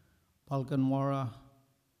 Palkanwara,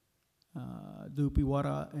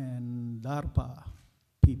 Dupiwara, and Darpa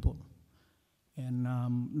people. And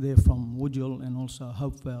they're from Wujal and also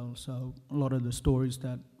Hopewell, so a lot of the stories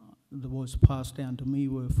that was passed down to me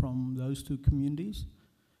were from those 2 communities,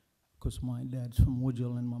 because my dad's from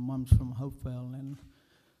Wujal and my mum's from Hopewell, and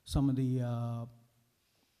some of the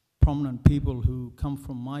prominent people who come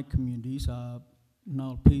from my communities are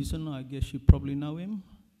Noel Pearson, I guess you probably know him,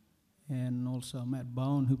 and also Matt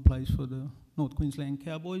Bowen, who plays for the North Queensland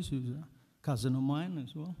Cowboys, who's a cousin of mine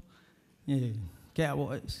as well. Yeah,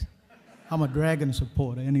 Cowboys. I'm a Dragon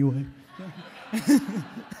supporter anyway.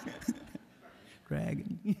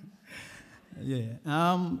 Dragon.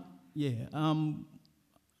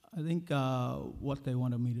 I think what they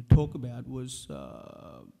wanted me to talk about was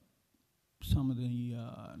some of the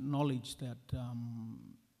knowledge that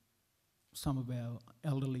some of our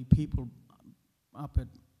elderly people up at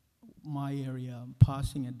my area,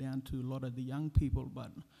 passing it down to a lot of the young people,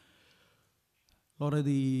 but a lot of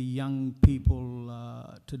the young people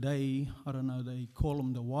today, I don't know, they call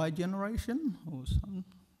them the Y generation or something,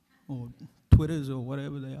 or Twitters or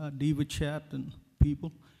whatever they are, Diva Chat and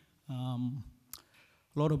people. A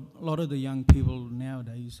lot of the young people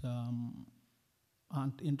nowadays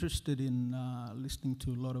aren't interested in listening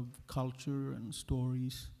to a lot of culture and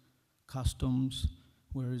stories, customs,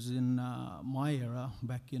 whereas in my era,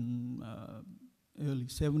 back in early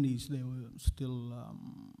 70s, there were still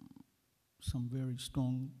some very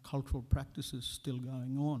strong cultural practices still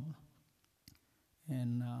going on.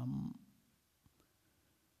 And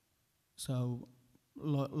so a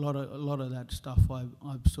lot of that stuff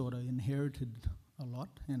I've sort of inherited a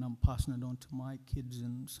lot, and I'm passing it on to my kids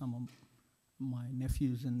and some of my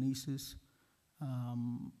nephews and nieces. I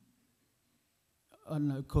don't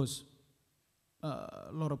know, because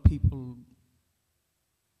a lot of people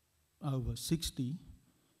over 60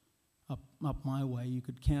 up my way, you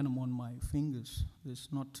could count them on my fingers. There's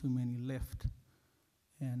not too many left.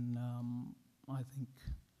 And I think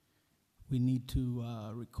we need to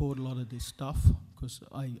record a lot of this stuff, because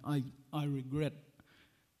I regret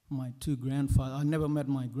my 2 grandfathers. I never met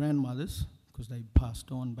my grandmothers, because they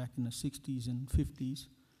passed on back in the 60s and 50s.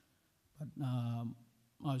 But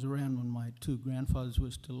I was around when my 2 grandfathers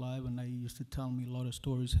were still alive, and they used to tell me a lot of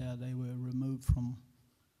stories how they were removed from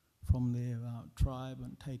from their tribe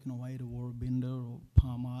and taken away to Warrabinda or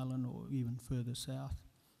Palm Island or even further south.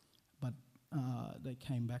 But they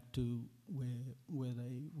came back to where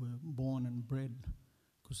they were born and bred,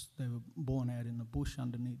 because they were born out in the bush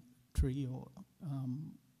underneath a tree or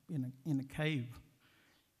in a cave.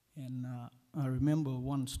 And I remember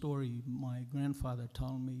one story my grandfather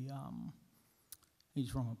told me. He's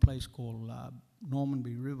from a place called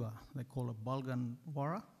Normanby River. They call it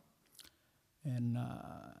Bulganwarra. And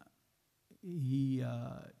he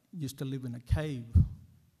used to live in a cave.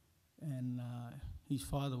 And his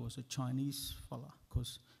father was a Chinese fella,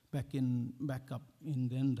 because back up in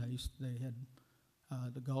them days, they had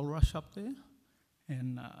the gold rush up there.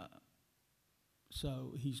 And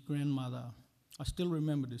so his grandmother, I still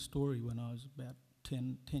remember the story when I was about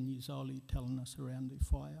 10 years old, he telling us around the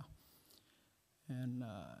fire. And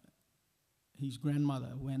his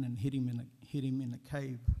grandmother went and hid him in a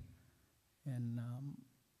cave, and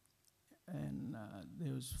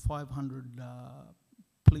there was 500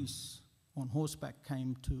 police on horseback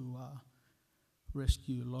came to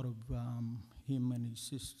rescue a lot of him and his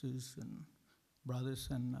sisters and brothers,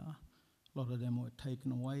 and a lot of them were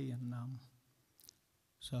taken away, and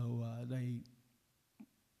so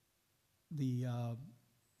the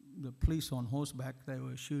police on horseback, they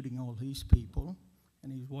were shooting all his people,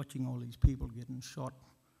 and he's watching all these people getting shot.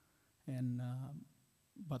 And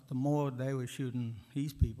but the more they were shooting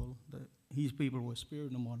his people were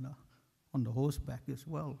spearing them on the horseback as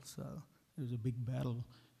well. So it was a big battle.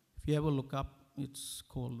 If you ever look up, it's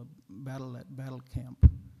called the Battle at Battle Camp,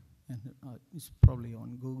 and it's probably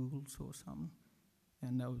on Google's or something.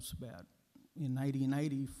 And that was about in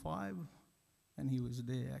 1885, and he was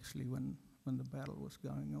there actually when the battle was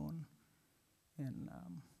going on. And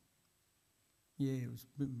yeah, it was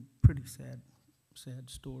a pretty sad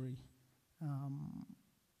story.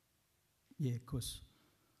 Yeah, because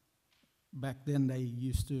back then they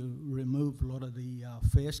used to remove a lot of the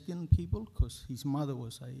fair-skinned people, because his mother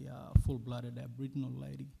was a full-blooded Aboriginal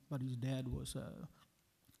lady, but his dad was a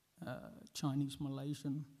Chinese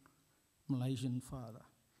Malaysian father.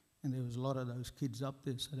 And there was a lot of those kids up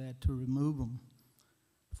there, so they had to remove them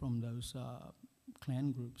from those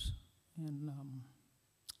clan groups. And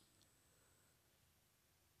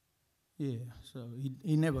yeah, so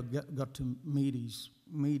he never got to meet his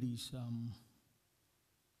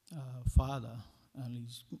father, and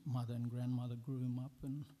his mother and grandmother grew him up.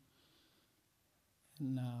 And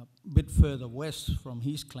a bit further west from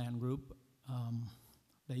his clan group,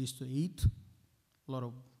 they used to eat. A lot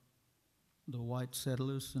of the white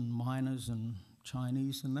settlers and miners and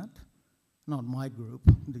Chinese and that. Not my group,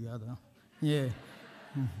 the other. Yeah.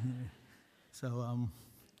 So,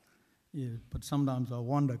 yeah, but sometimes I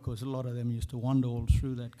wonder, because a lot of them used to wander all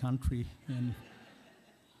through that country, and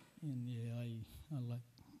yeah, I like,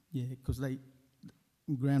 yeah, because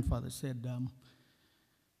grandfather said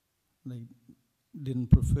they didn't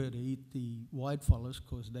prefer to eat the white fellas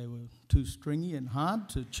because they were too stringy and hard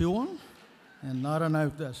to chew on, and I don't know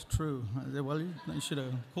if that's true. I said, well, they should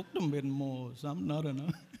have cooked them a bit more or something, I don't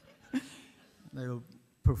know. They would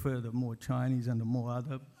prefer the more Chinese and the more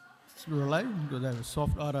other related, because they were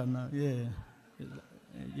soft. I don't know. Yeah,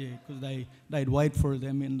 because they'd wait for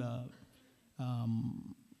them in a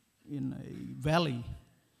valley,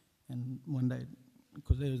 and when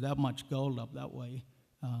because there was that much gold up that way,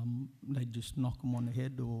 they'd just knock them on the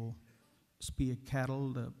head or spear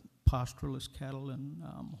cattle, the pastoralist cattle and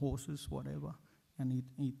horses, whatever, and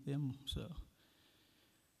eat them. So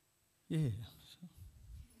yeah.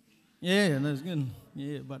 Yeah, that's good.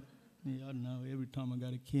 Yeah, but yeah, I don't know. Every time I go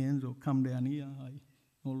to Cairns or come down here, I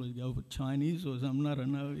always go for Chinese or something. I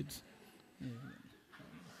don't know. It's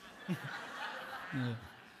yeah. Yeah.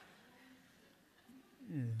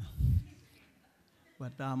 Yeah.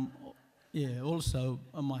 But yeah. Also,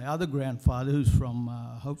 my other grandfather, who's from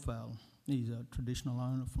Hopevale, he's a traditional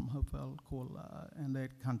owner from Hopevale, and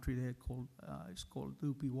that country there it's called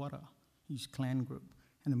Dhupiwara, his clan group,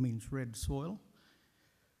 and it means red soil.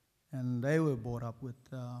 And they were brought up with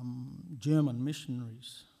German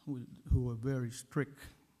missionaries who were very strict,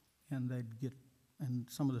 and and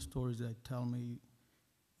some of the stories they tell me,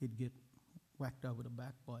 he'd get whacked over the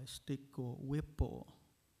back by a stick or whip or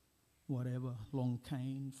whatever, long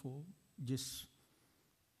cane for just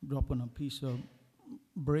dropping a piece of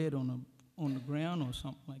bread on the ground or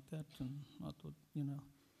something like that. And I thought,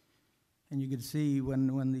 and you could see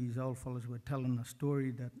when these old fellows were telling a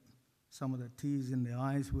story that some of the tears in their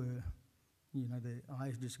eyes were, their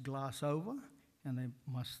eyes just glass over, and they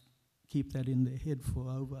must keep that in their head for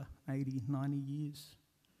over 80, 90 years.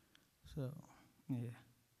 So, yeah.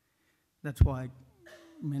 That's why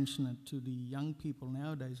mention it to the young people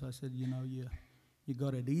nowadays. I said, you know, you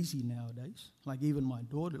got it easy nowadays. Like even my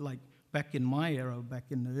daughter, like back in my era, back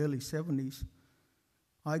in the early 70s,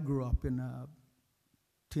 I grew up in a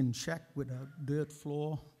tin shack with a dirt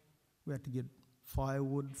floor. We had to get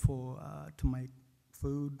firewood to make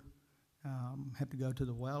food. Had to go to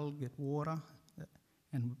the well, get water,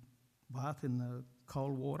 and bath in the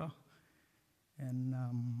cold water. And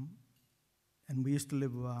we used to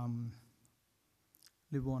live on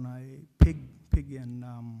a pig and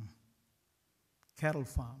cattle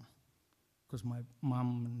farm, because my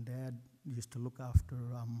mum and dad used to look after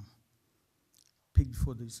pigs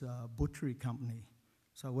for this butchery company.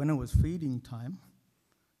 So when it was feeding time,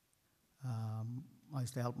 I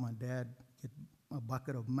used to help my dad get a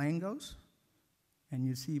bucket of mangoes, and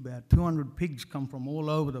you see about 200 pigs come from all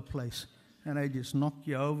over the place, and they just knock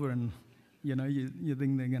you over, and you know, you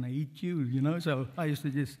think they're going to eat you, you know. So I used to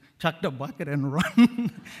just chuck the bucket and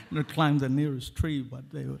run and climb the nearest tree. But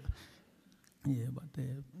they were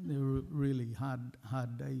really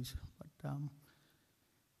hard days. But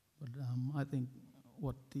I think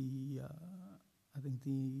what the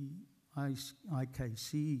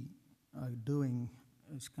IKC are doing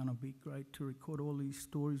is going to be great, to record all these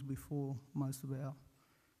stories before most of our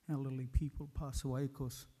elderly people pass away,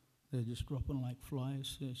 because they're just dropping like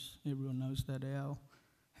flies. Yes, everyone knows that our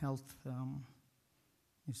health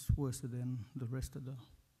is worse than the rest of the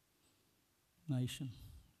nation.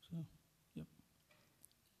 So, yep.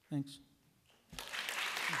 Thanks.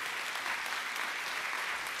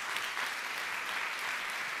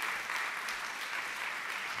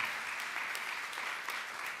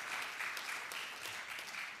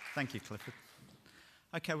 Thank you, Clifford.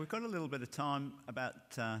 Okay, we've got a little bit of time,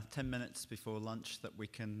 about 10 minutes before lunch, that we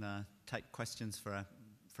can take questions for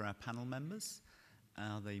our panel members.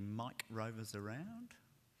 Are the mic rovers around?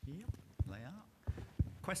 Yep, they are.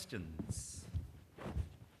 Questions?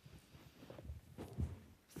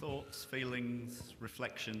 Thoughts, feelings,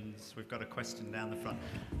 reflections? We've got a question down the front.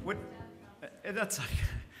 That's okay.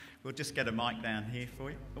 We'll just get a mic down here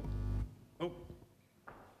for you. Oh,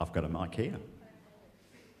 I've got a mic here.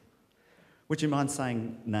 Would you mind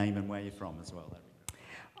saying name and where you're from as well?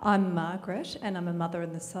 I'm Margaret, and I'm a mother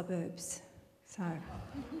in the suburbs. So,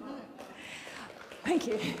 thank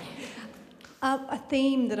you. A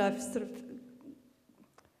theme that I've sort of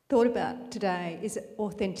thought about today is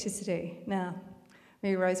authenticity. Now,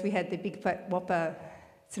 Mary Rose, we had the big fat whopper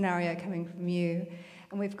scenario coming from you,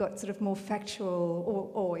 and we've got sort of more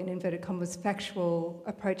factual, or in inverted commas, factual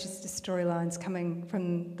approaches to storylines coming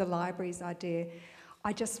from the library's idea.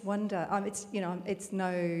 I just wonder, it's in its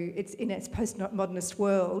postmodernist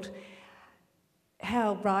world,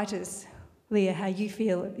 how writers, Leah, how you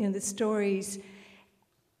feel, the stories,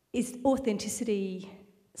 is authenticity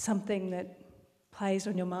something that plays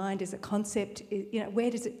on your mind as a concept? Where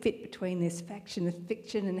does it fit between this fiction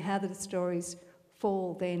and how do the stories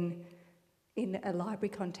fall then in a library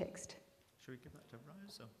context? Should we give that to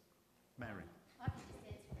Rose or Mary? I can just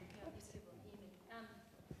answer for you, obviously will hear me.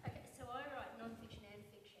 Okay, so I write non-fiction and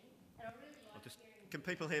fiction, and I really like hearing... Can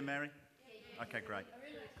people hear Mary? Yeah. Okay, great. I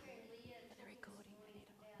really like hearing Leah about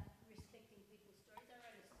respecting people's stories. I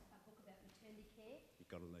wrote a book about maternity care.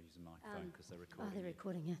 You've got to use the microphone because they're recording. Oh, they're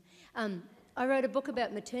recording, yeah. I wrote a book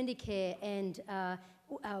about maternity care, and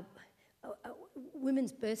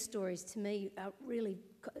women's birth stories to me are really,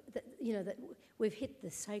 that we've hit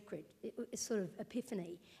the sacred sort of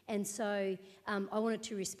epiphany. And so I wanted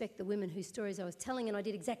to respect the women whose stories I was telling, and I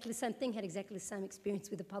did exactly the same thing, had exactly the same experience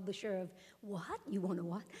with the publisher of, what? You want to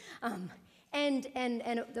what? And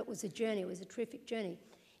that was a journey, it was a terrific journey.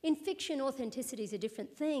 In fiction, authenticity is a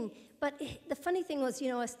different thing, but the funny thing was,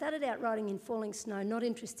 I started out writing in Falling Snow, not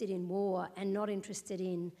interested in war and not interested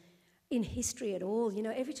in history at all.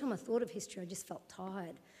 Every time I thought of history, I just felt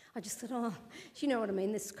tired. I just thought, do you know what I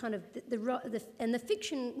mean? This kind of, and the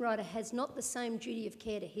fiction writer has not the same duty of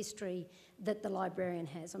care to history that the librarian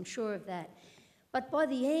has, I'm sure of that. But by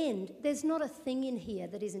the end, there's not a thing in here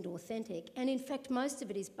that isn't authentic. And in fact, most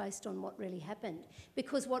of it is based on what really happened.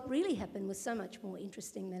 Because what really happened was so much more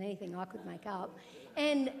interesting than anything I could make up.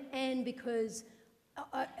 And because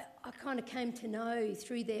I kind of came to know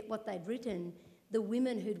through what they'd written, the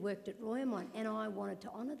women who'd worked at Royamont, and I wanted to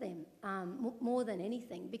honour them more than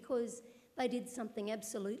anything, because they did something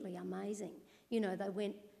absolutely amazing. They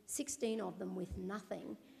went, 16 of them with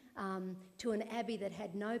nothing, to an abbey that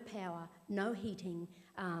had no power, no heating.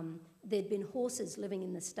 There'd been horses living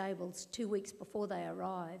in the stables 2 weeks before they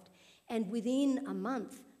arrived, and within a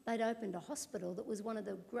month they'd opened a hospital that was one of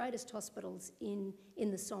the greatest hospitals in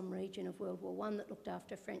the Somme region of World War I, that looked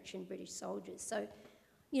after French and British soldiers. So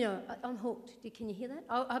you know, I'm hooked. Can you hear that?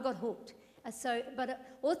 I got hooked.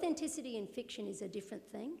 But authenticity in fiction is a different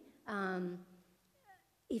thing.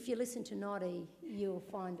 If you listen to Noddy, you'll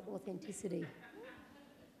find authenticity.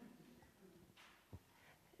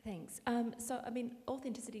 Thanks. So, I mean,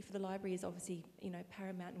 authenticity for the library is obviously, you know,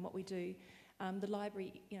 paramount in what we do. The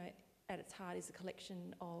library, you know, at its heart is a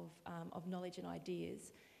collection of knowledge and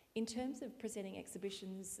ideas. In terms of presenting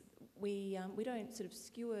exhibitions, we don't sort of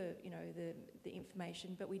skewer, you know, the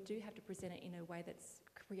information, but we do have to present it in a way that's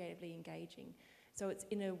creatively engaging. So it's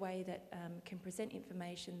in a way that can present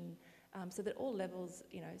information so that all levels,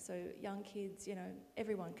 you know, so young kids, you know,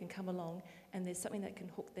 everyone can come along, and there's something that can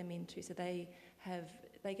hook them into, so they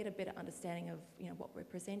get a better understanding of, you know, what we're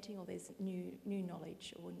presenting, or there's new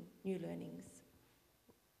knowledge or new learnings.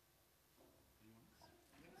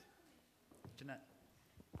 Jeanette.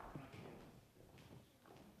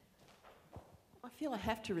 I feel I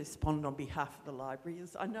have to respond on behalf of the library.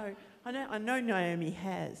 I know Naomi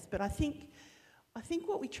has, but I think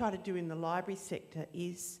what we try to do in the library sector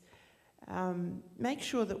is make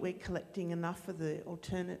sure that we're collecting enough of the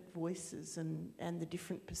alternate voices and the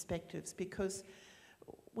different perspectives, because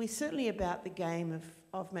we're certainly about the game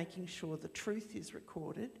of making sure the truth is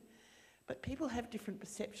recorded, but people have different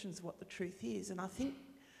perceptions of what the truth is, and I think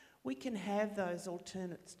we can have those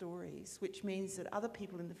alternate stories, which means that other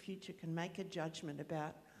people in the future can make a judgment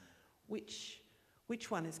about which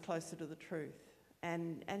one is closer to the truth.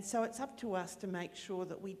 And so it's up to us to make sure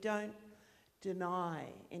that we don't deny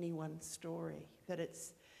anyone's story, that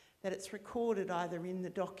it's recorded either in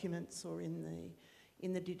the documents or in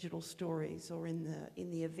the digital stories, or in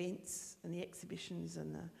the events and the exhibitions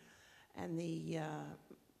and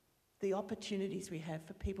the opportunities we have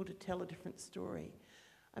for people to tell a different story.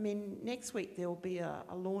 I mean, next week there will be a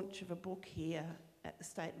launch of a book here at the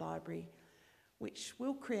State Library, which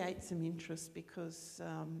will create some interest because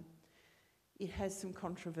it has some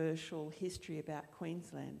controversial history about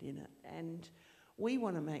Queensland in it. And we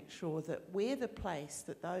want to make sure that we're the place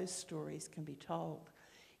that those stories can be told,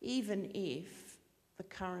 even if the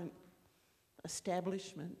current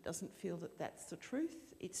establishment doesn't feel that that's the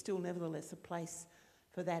truth. It's still nevertheless a place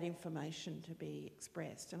for that information to be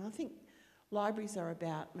expressed. And I think libraries are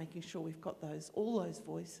about making sure we've got all those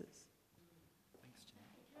voices. Thanks, Jen.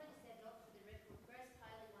 Can I just add on for the record? Grace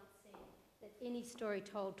Paley once said that any story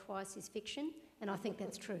told twice is fiction, and I think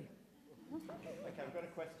that's true. Okay, we've got a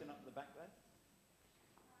question up the back there.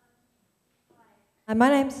 My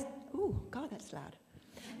name's... Oh, God, that's loud.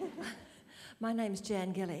 My name's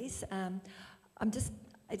Jan Gillies.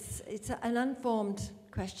 It's an unformed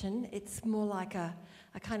question. It's more like a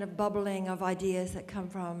kind of bubbling of ideas that come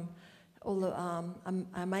from all the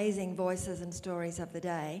amazing voices and stories of the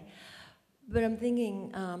day. But I'm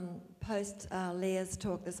thinking, post Leah's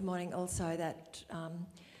talk this morning also, that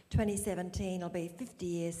 2017 will be 50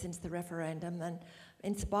 years since the referendum, and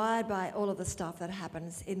inspired by all of the stuff that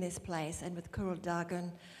happens in this place and with Kurul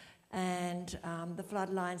Dagun and the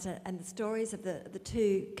floodlines and the stories of the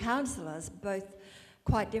two councillors, both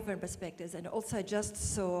quite different perspectives, and also just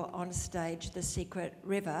saw on stage The Secret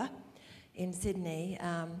River in Sydney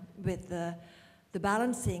with the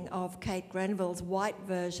balancing of Kate Grenville's white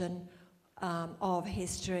version of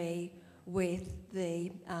history with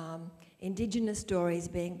the Indigenous stories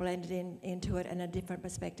being blended into it and a different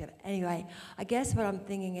perspective. Anyway, I guess what I'm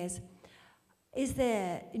thinking is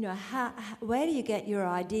there, you know, where do you get your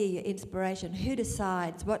idea, your inspiration? Who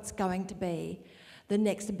decides what's going to be the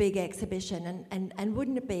next big exhibition? And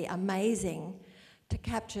wouldn't it be amazing to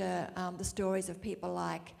capture the stories of people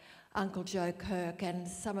like Uncle Joe Kirk and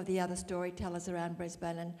some of the other storytellers around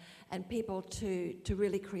Brisbane, and people to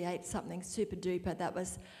really create something super duper that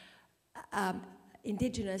was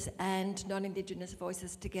Indigenous and non-Indigenous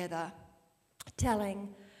voices together,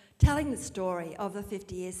 telling the story of the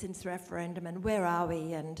 50 years since the referendum, and where are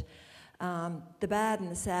we, and the bad and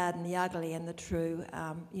the sad and the ugly and the true.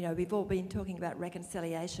 You know, we've all been talking about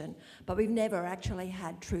reconciliation, but we've never actually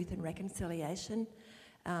had truth and reconciliation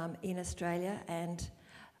in Australia, and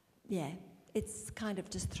yeah, it's kind of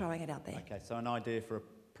just throwing it out there. Okay, so an idea for a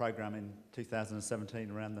program in 2017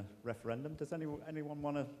 around the referendum. Does anyone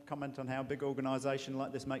want to comment on how a big organisation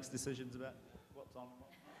like this makes decisions about what's on?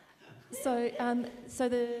 So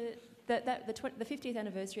the 50th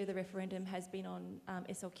anniversary of the referendum has been on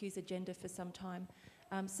SLQ's agenda for some time,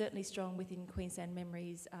 certainly strong within Queensland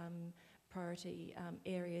Memory's priority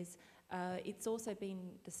areas. It's also been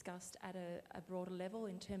discussed at a broader level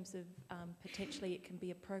in terms of potentially it can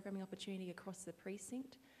be a programming opportunity across the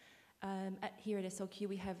precinct. Here at SLQ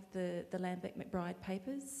we have the Lambert McBride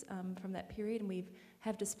papers from that period, and we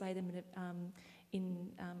have displayed them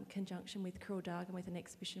in conjunction with Kuruldagan with an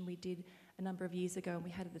exhibition we did a number of years ago, and we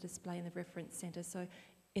had the display in the reference centre, so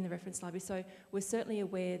in the reference library. So we're certainly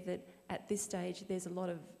aware that at this stage there's a lot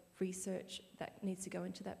of research that needs to go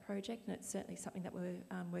into that project, and it's certainly something that we're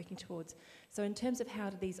working towards. So in terms of how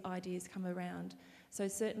do these ideas come around, so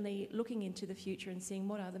certainly looking into the future and seeing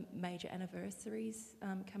what are the major anniversaries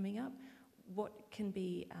coming up, what can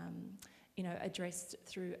be addressed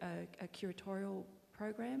through a curatorial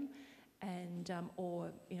program and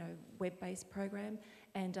or web-based program,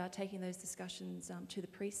 and taking those discussions to the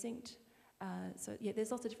precinct. So yeah,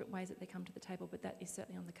 there's lots of different ways that they come to the table, but that is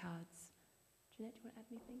certainly on the cards. Jeanette, do you want to add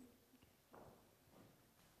anything?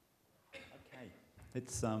 Okay,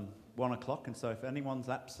 it's 1 o'clock, and so if anyone's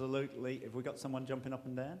if we've got someone jumping up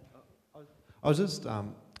and down? I was just, I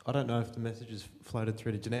don't know if the message has floated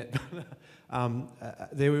through to Jeanette,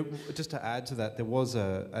 but just to add to that, there was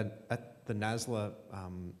at the NASLA,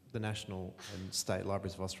 the National and State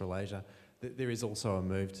Libraries of Australasia, there is also a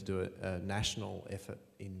move to do a national effort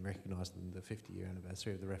in recognising the 50-year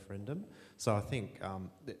anniversary of the referendum. So I think,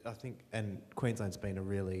 and Queensland's been a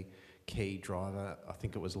really key driver. I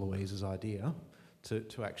think it was Louise's idea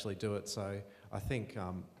to actually do it. So I think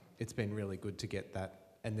it's been really good to get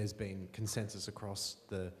that, and there's been consensus across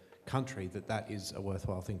the country that is a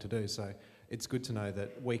worthwhile thing to do. So it's good to know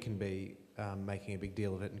that we can be making a big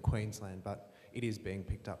deal of it in Queensland, but it is being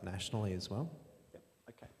picked up nationally as well. Yep.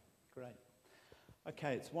 Okay, great.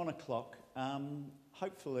 Okay, it's 1 o'clock.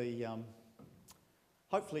 Hopefully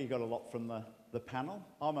you got a lot from the panel.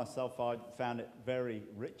 I myself, I found it very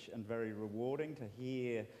rich and very rewarding to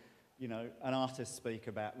hear, an artist speak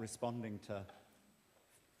about responding to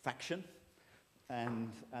faction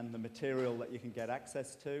and the material that you can get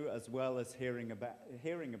access to, as well as hearing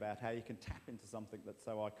about how you can tap into something that's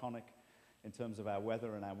so iconic in terms of our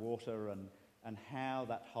weather and our water, and how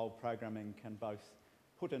that whole programming can both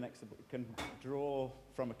can draw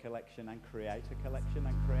from a collection and create a collection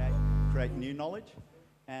and create new knowledge,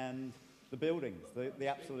 and the buildings, the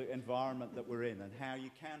absolute environment that we're in, and how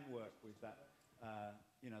you can work with that,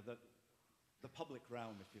 the public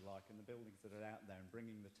realm, if you like, and the buildings that are out there, and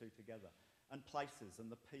bringing the two together, and places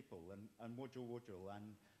and the people and Wujal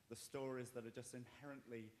and the stories that are just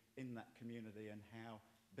inherently in that community, and how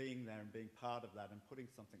being there and being part of that and putting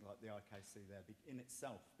something like the IKC there in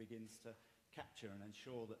itself begins to capture and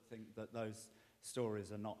ensure that those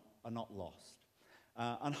stories are not lost.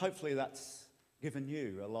 And hopefully that's given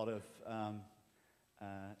you a lot of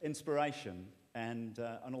inspiration, and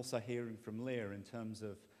also hearing from Leah in terms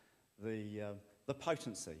of the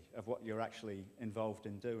potency of what you're actually involved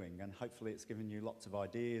in doing, and hopefully it's given you lots of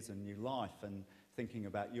ideas and new life, and thinking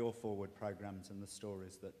about your forward programs and the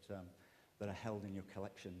stories that are held in your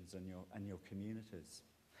collections and your communities.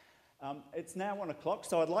 It's now 1 o'clock,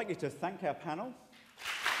 so I'd like you to thank our panel.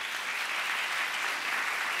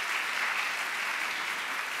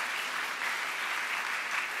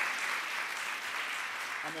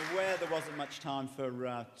 I'm aware there wasn't much time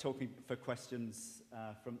for questions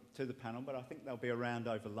to the panel, but I think they'll be around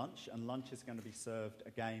over lunch, and lunch is going to be served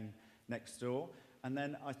again next door. And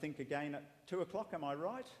then I think again at 2 o'clock, am I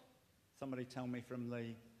right? Somebody tell me from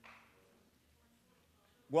the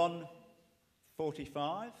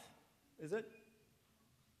 1:45, is it?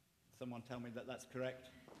 Someone tell me that that's correct.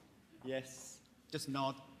 Yes, just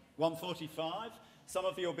nod. 1:45. Some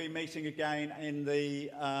of you will be meeting again in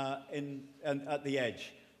at the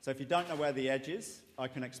edge. So if you don't know where the edge is, I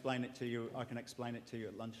can explain it to you. I can explain it to you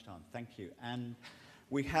at lunchtime. Thank you. And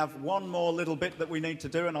we have one more little bit that we need to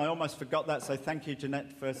do, and I almost forgot that. So thank you,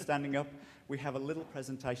 Jeanette, for standing up. We have a little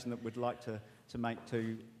presentation that we'd like to make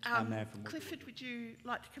to our Mayor from Clifford, would you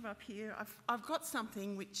like to come up here? I've got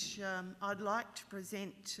something which I'd like to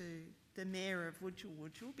present to the Mayor of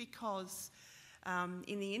Wujal, because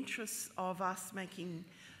in the interests of us making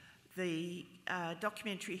the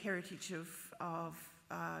documentary heritage of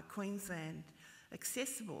Queensland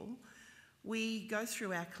accessible, we go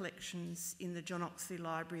through our collections in the John Oxley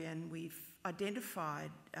Library, and we've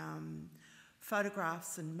identified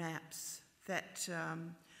photographs and maps that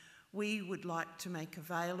we would like to make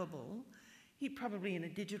available, probably in a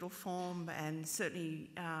digital form, and certainly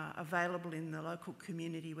available in the local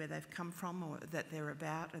community where they've come from or that they're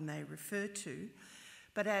about and they refer to.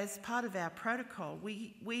 But as part of our protocol,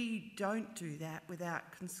 we don't do that without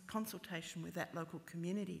consultation with that local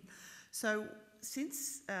community. So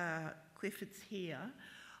since Clifford's here,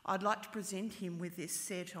 I'd like to present him with this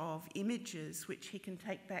set of images which he can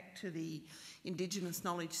take back to the Indigenous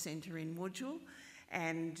Knowledge Centre in Wujal.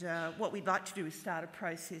 And what we'd like to do is start a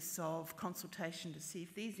process of consultation to see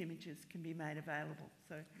if these images can be made available.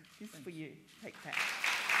 So this is for you. Take that.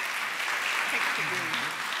 Text it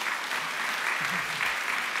in.